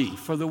sorry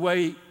for the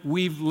way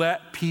we've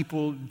let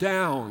people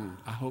down.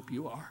 I hope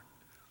you are.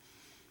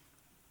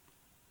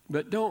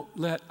 But don't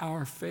let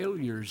our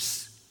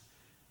failures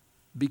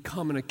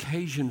become an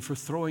occasion for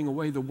throwing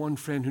away the one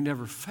friend who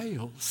never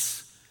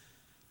fails.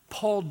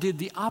 Paul did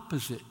the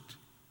opposite.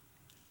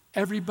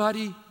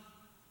 Everybody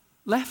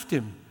left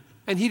him.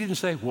 And he didn't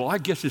say, "Well, I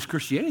guess this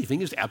Christianity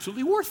thing is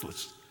absolutely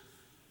worthless.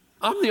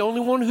 I'm the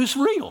only one who's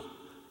real."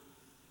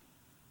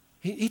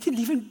 He didn't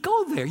even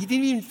go there. He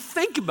didn't even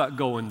think about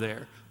going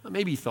there. Well,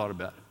 maybe he thought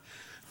about it.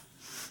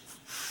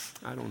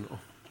 I don't know.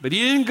 But he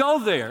didn't go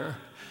there.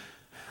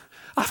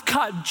 I've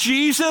got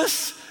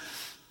Jesus,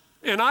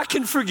 and I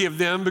can forgive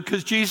them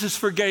because Jesus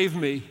forgave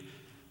me.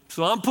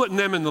 So I'm putting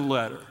them in the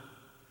letter.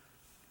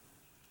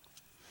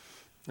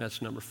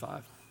 That's number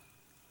 5.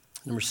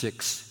 Number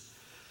 6.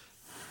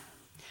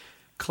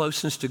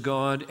 Closeness to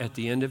God at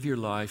the end of your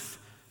life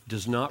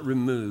does not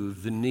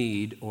remove the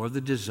need or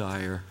the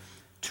desire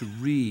to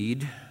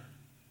read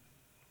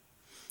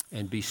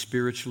and be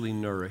spiritually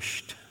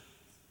nourished.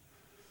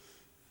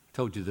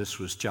 Told you this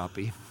was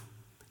choppy.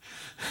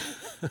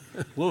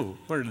 Whoa,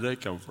 where did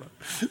that come from?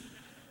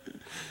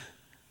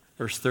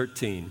 Verse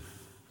 13.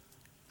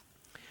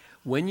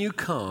 When you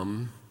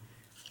come,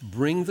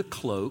 bring the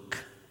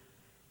cloak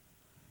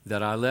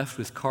that I left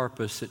with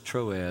Carpus at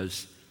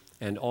Troas,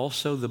 and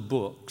also the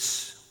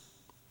books,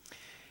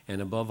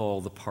 and above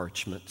all the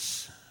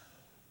parchments.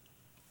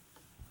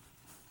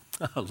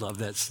 I love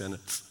that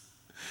sentence.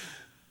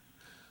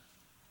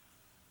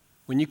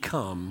 When you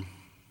come,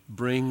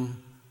 bring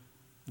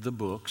the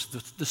books,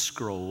 the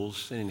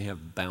scrolls, and you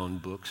have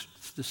bound books,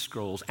 the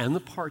scrolls, and the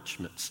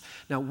parchments.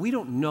 Now, we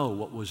don't know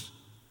what was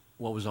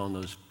on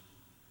those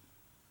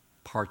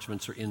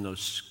parchments or in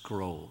those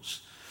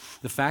scrolls.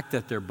 The fact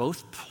that they're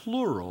both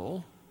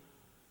plural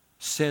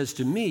says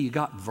to me, you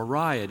got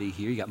variety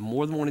here. You got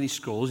more than one of these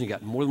scrolls, and you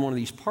got more than one of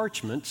these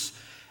parchments,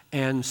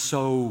 and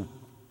so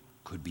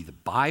could be the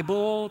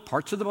Bible,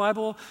 parts of the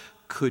Bible,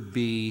 could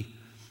be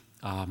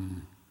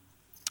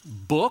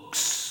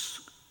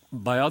books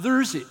by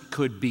others. It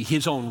could be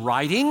his own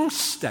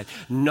writings, that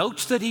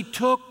notes that he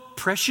took,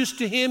 precious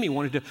to him. He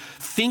wanted to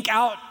think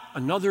out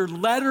another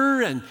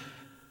letter, and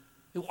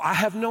I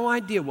have no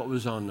idea what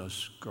was on those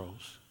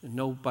scrolls, and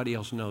nobody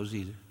else knows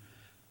either.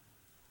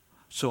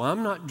 So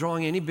I'm not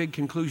drawing any big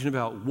conclusion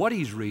about what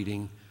he's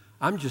reading.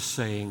 I'm just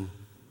saying,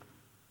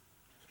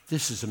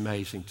 this is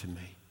amazing to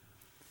me.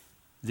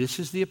 This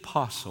is the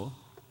apostle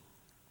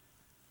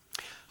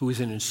who is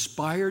an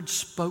inspired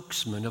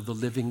spokesman of the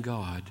living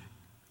God.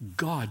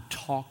 God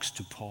talks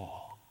to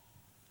Paul,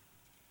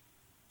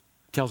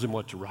 tells him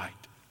what to write.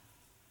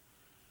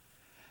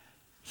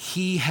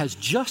 He has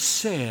just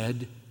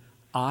said,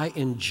 I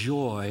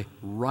enjoy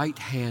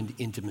right-hand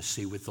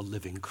intimacy with the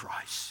living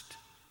Christ.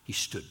 He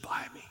stood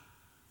by me.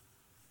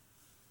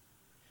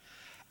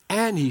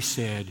 And he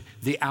said,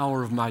 the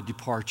hour of my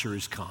departure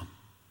is come.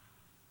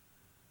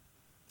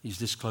 He's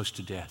this close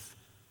to death.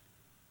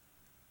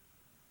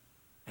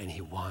 And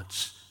he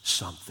wants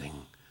something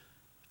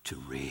to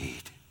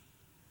read.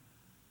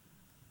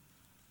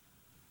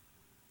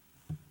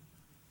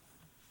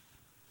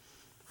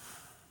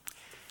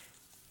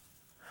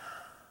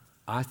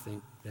 I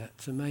think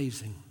that's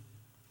amazing.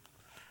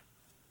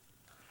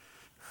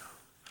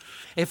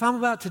 If I'm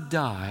about to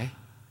die,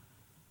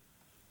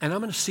 and I'm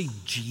going to see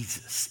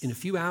Jesus in a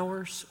few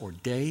hours or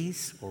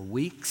days or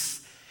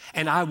weeks,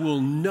 and I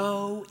will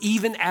know,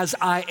 even as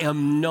I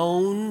am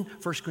known,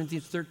 1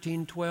 Corinthians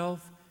 13:12,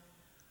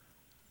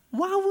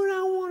 why would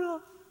I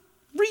want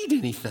to read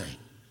anything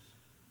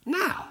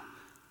now?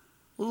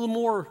 A little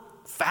more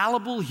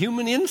fallible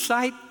human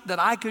insight that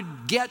I could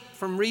get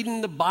from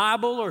reading the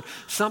Bible or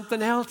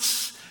something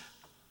else.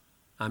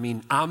 I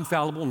mean, I'm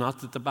fallible,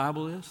 not that the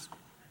Bible is.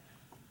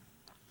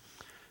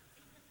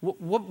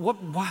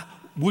 Why?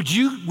 Would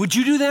you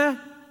do that?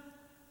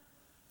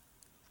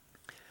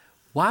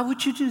 Why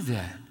would you do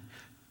that?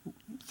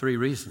 3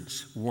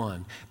 reasons.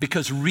 1,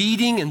 because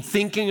reading and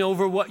thinking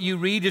over what you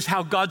read is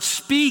how God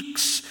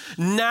speaks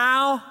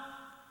now,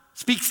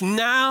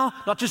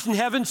 not just in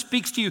heaven,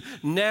 speaks to you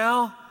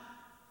now,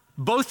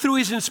 both through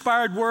his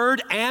inspired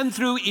word and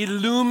through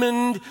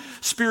illumined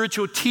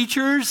spiritual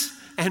teachers.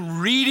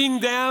 And reading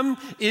them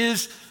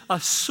is a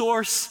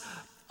source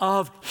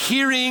of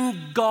hearing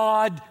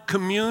God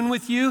commune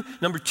with you.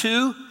 Number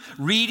 2,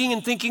 reading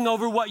and thinking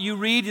over what you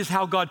read is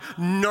how God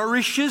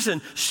nourishes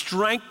and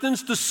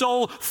strengthens the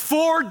soul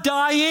for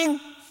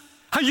dying.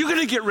 How are you going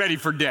to get ready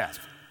for death?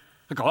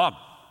 Like, oh,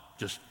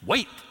 just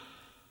wait.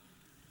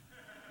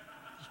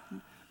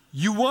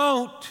 You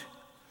won't.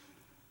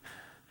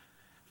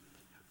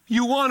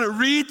 You want to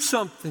read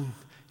something.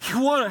 You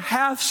want to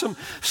have some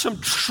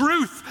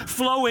truth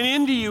flowing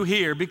into you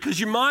here because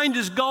your mind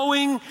is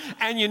going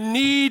and you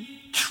need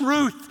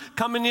truth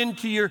coming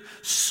into your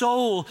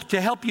soul to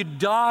help you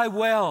die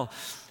well.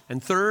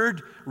 And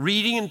 3rd,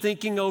 reading and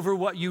thinking over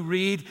what you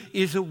read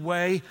is a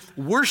way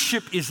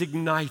worship is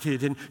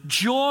ignited and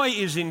joy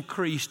is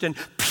increased and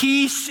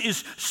peace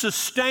is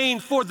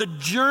sustained for the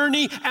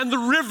journey and the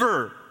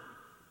river.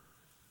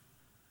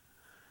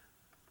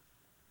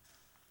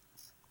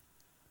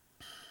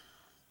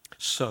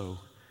 So,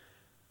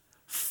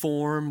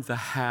 form the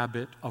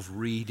habit of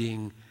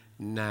reading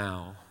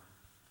now.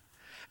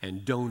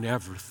 And don't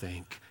ever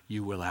think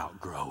you will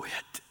outgrow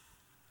it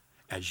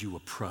as you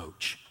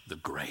approach the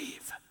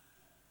grave.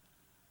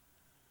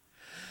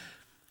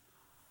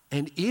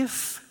 And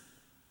if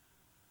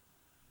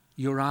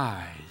your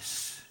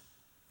eyes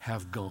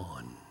have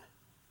gone,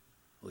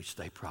 which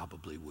they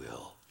probably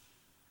will,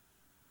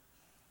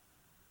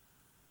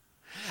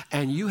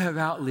 and you have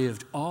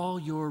outlived all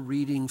your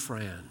reading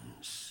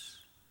friends,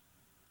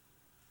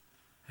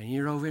 and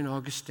you're over in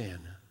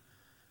Augustana,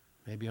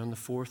 maybe on the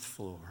 4th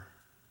floor,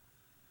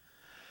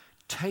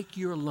 take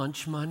your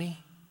lunch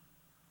money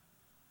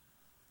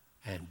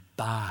and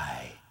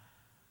buy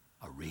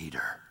a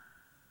reader.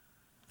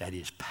 That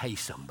is, pay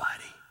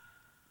somebody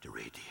to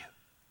read to you.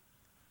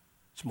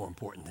 It's more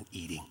important than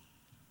eating.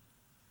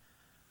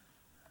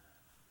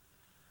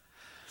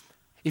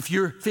 If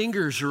your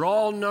fingers are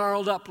all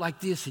gnarled up like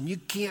this and you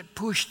can't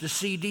push the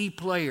CD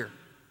player,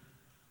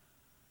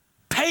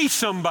 pay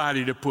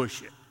somebody to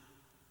push it.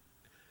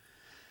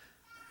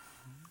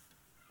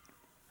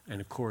 And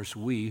of course,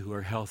 we who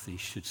are healthy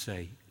should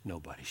say,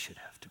 nobody should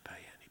have to pay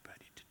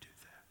anybody to do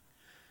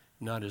that.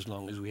 Not as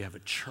long as we have a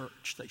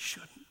church, they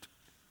shouldn't.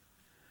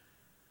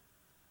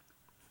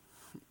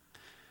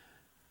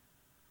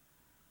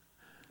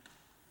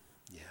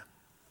 Yeah.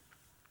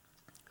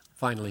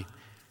 Finally,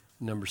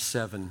 number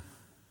 7.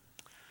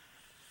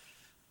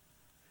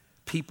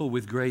 People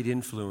with great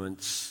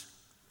influence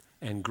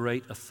and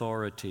great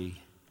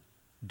authority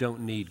don't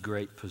need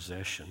great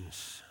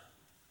possessions,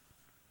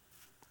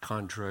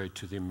 contrary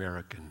to the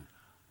American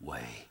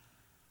way.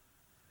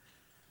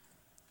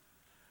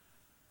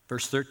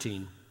 Verse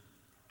 13,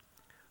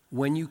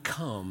 when you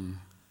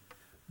come,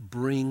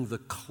 bring the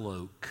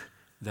cloak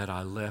that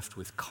I left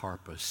with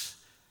Carpus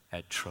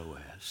at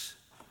Troas.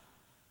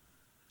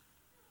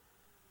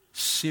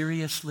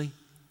 Seriously?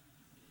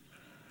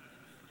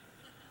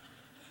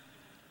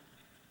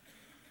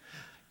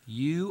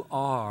 You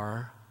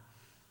are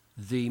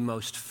the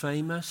most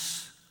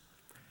famous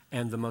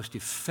and the most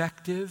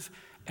effective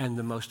and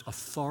the most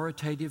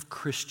authoritative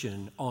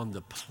Christian on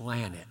the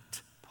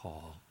planet,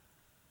 Paul.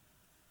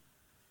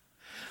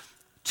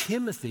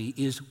 Timothy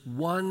is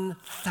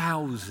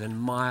 1,000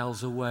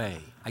 miles away.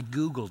 I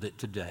Googled it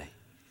today.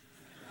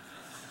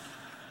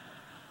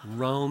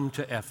 Rome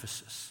to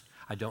Ephesus.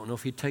 I don't know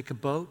if he'd take a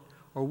boat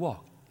or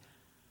walk.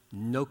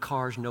 No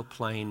cars, no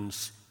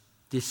planes.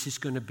 This is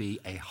going to be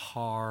a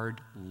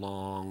hard,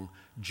 long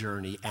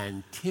journey.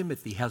 And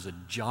Timothy has a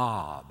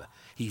job.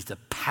 He's the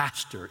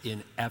pastor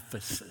in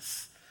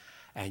Ephesus.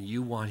 And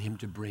you want him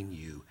to bring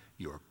you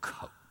your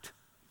coat.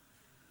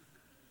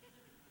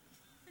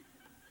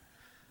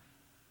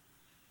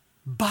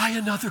 Buy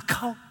another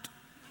coat.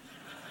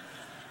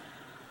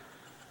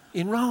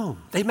 In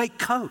Rome, they make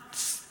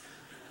coats.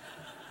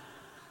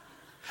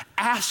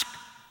 Ask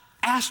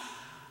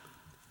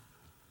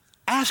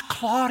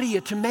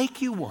Claudia to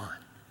make you one.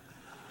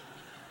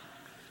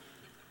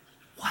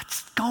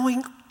 What's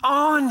going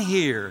on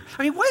here?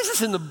 I mean, what is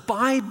this in the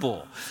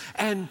Bible?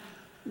 And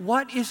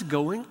what is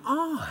going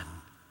on?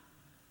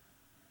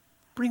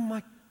 Bring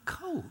my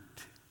coat.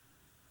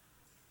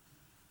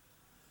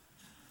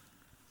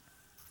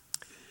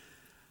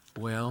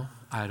 Well,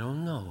 I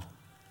don't know,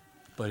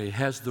 but it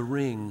has the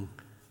ring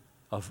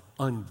of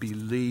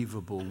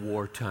unbelievable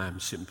wartime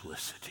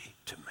simplicity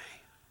to me.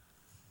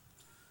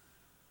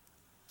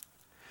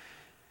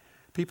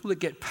 People that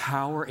get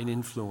power and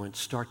influence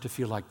start to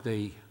feel like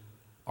they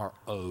are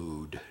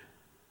owed.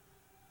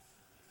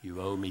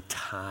 You owe me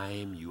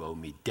time, you owe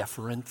me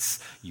deference,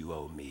 you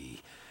owe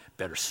me a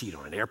better seat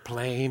on an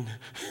airplane.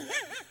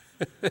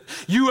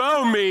 You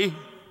owe me.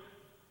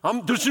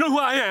 Don't you know who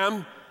I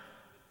am?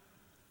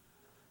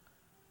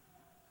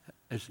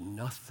 There's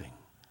nothing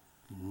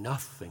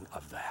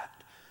of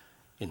that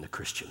in the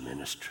Christian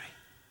ministry.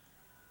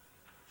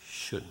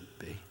 Shouldn't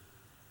be.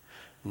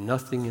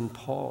 Nothing in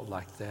Paul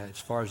like that, as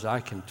far as I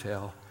can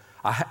tell.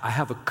 I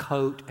have a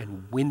coat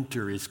and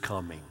winter is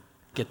coming.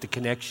 Get the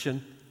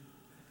connection?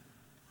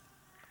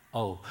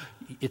 Oh,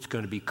 it's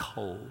going to be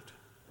cold.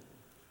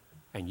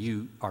 And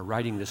you are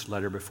writing this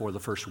letter before the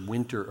first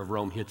winter of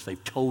Rome hits.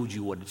 They've told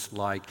you what it's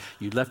like.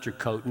 You left your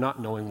coat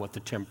not knowing what the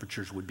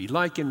temperatures would be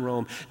like in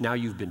Rome. Now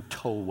you've been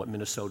told what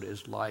Minnesota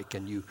is like,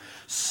 and you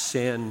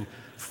send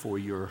for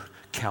your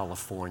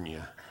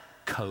California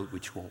coat,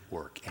 which won't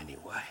work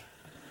anyway.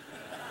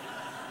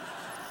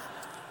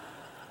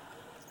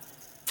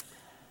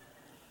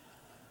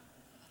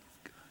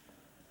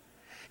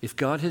 If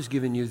God has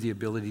given you the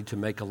ability to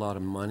make a lot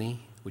of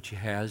money, which He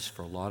has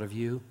for a lot of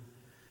you,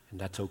 and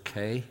that's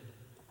okay,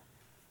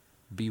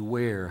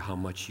 beware how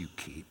much you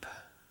keep.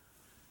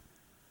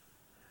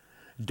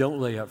 Don't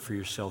lay up for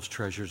yourselves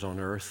treasures on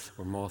earth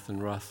where moth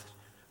and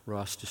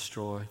rust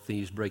destroy,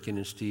 thieves break in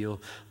and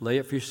steal. Lay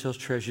up for yourselves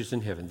treasures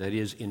in heaven. That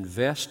is,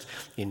 invest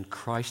in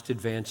Christ's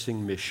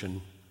advancing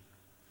mission.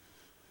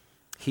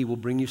 He will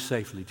bring you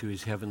safely to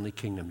His heavenly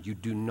kingdom. You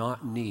do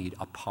not need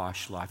a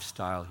posh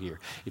lifestyle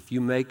here. If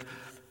you make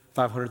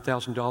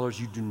 $500,000,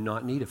 you do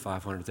not need a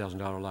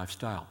 $500,000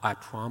 lifestyle. I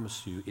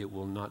promise you, it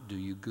will not do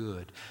you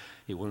good.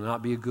 It will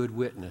not be a good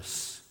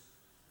witness.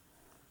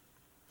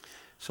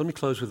 So let me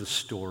close with a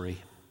story.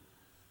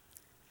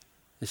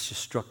 This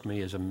just struck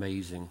me as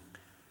amazing.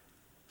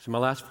 So my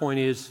last point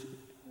is,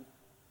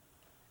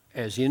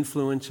 as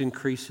influence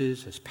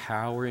increases, as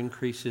power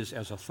increases,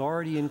 as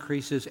authority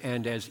increases,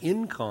 and as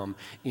income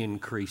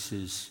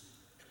increases,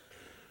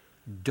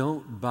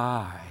 don't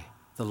buy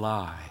the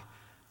lie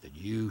that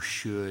you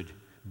should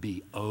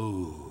be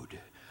owed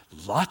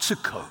lots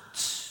of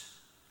coats.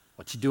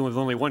 What's he doing with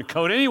only one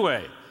coat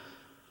anyway?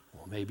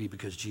 Well, maybe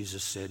because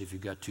Jesus said if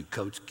you've got 2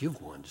 coats, give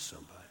one to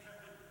somebody.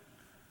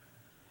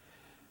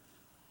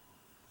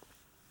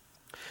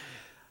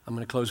 I'm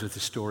going to close with a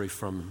story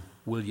from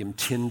William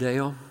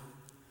Tyndale.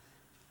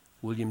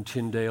 William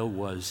Tyndale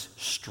was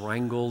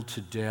strangled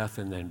to death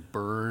and then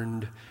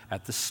burned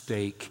at the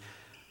stake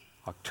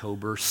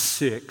October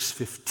 6,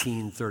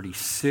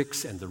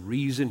 1536, and the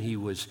reason he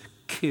was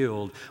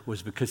killed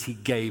was because he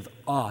gave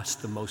us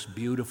the most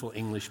beautiful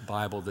English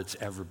Bible that's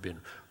ever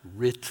been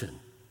written.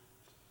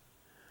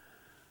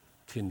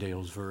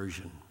 Tyndale's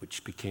version,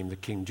 which became the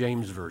King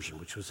James Version,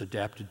 which was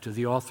adapted to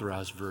the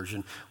Authorized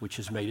Version, which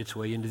has made its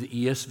way into the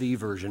ESV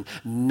version.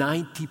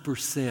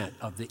 90%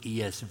 of the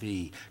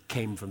ESV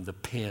came from the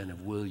pen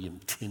of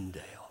William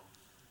Tyndale.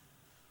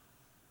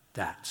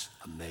 That's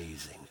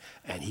amazing.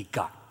 And he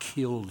got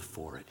killed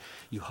for it.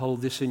 You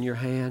hold this in your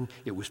hand,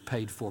 it was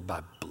paid for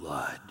by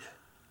blood.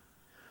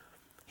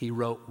 He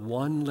wrote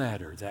one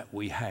letter that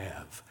we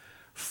have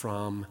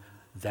from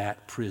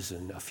that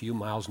prison a few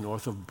miles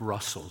north of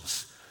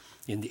Brussels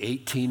in the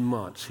 18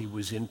 months he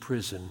was in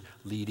prison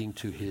leading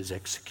to his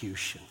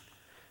execution.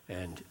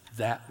 And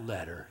that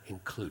letter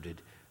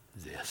included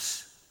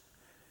this: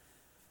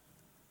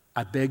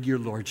 I beg your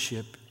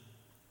lordship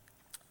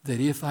that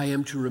if I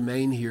am to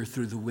remain here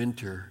through the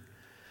winter,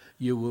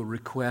 you will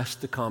request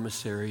the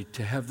commissary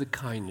to have the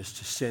kindness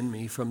to send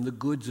me from the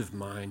goods of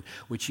mine,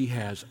 which he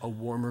has, a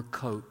warmer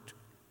coat.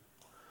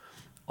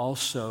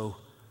 Also,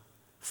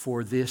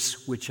 for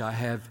this which I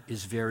have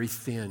is very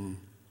thin,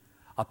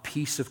 a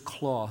piece of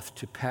cloth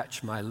to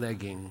patch my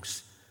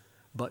leggings.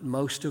 But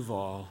most of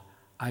all,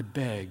 I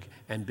beg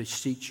and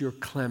beseech your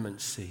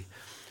clemency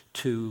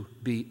to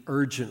be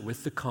urgent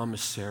with the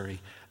commissary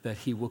that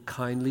he will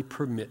kindly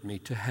permit me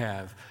to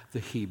have the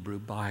Hebrew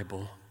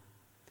Bible,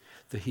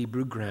 the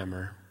Hebrew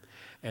grammar,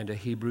 and a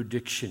Hebrew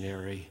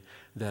dictionary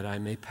that I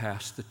may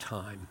pass the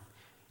time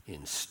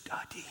in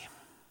study.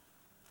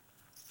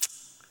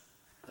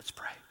 Let's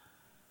pray.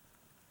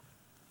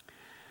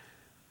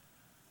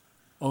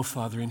 Oh,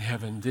 Father in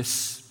heaven,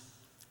 this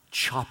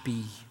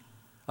choppy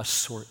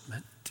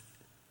assortment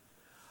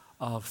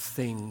of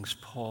things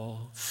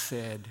Paul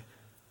said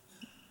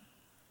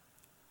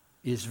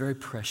is very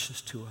precious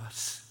to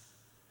us.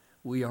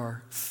 We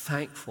are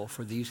thankful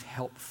for these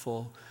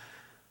helpful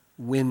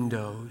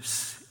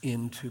windows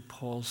into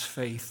Paul's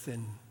faith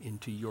and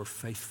into your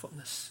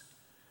faithfulness.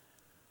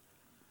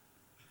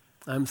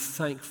 I'm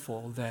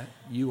thankful that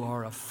you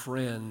are a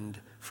friend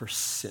for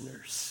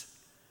sinners.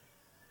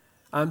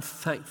 I'm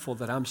thankful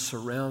that I'm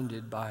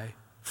surrounded by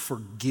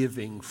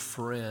forgiving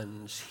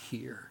friends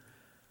here.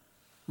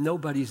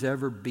 Nobody's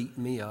ever beat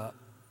me up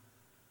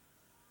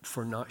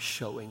for not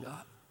showing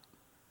up,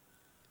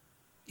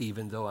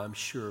 even though I'm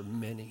sure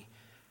many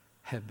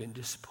have been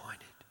disappointed.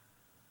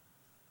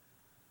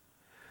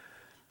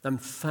 I'm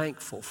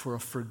thankful for a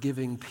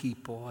forgiving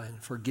people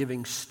and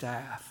forgiving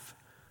staff,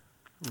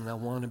 and I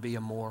want to be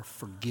a more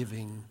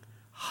forgiving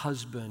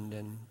husband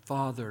and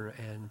father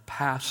and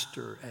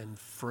pastor and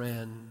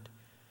friend.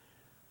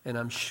 And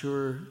I'm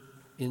sure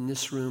in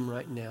this room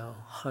right now,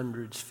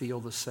 hundreds feel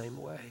the same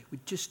way. We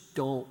just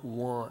don't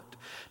want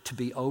to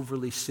be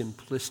overly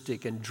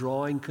simplistic and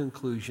drawing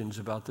conclusions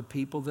about the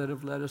people that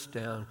have let us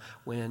down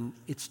when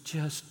it's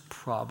just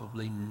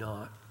probably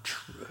not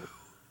true.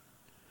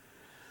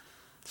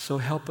 So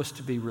help us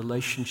to be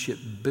relationship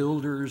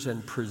builders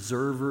and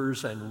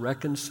preservers and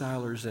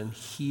reconcilers and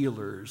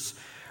healers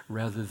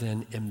rather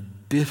than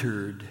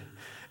embittered,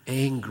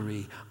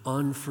 angry,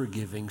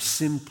 unforgiving,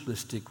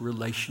 simplistic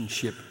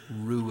relationship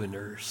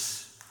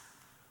ruiners.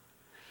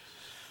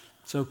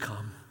 So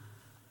come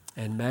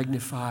and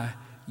magnify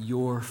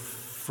your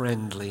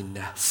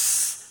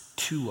friendliness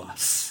to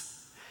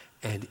us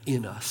and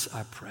in us,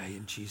 I pray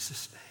in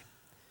Jesus'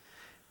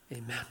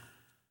 name. Amen.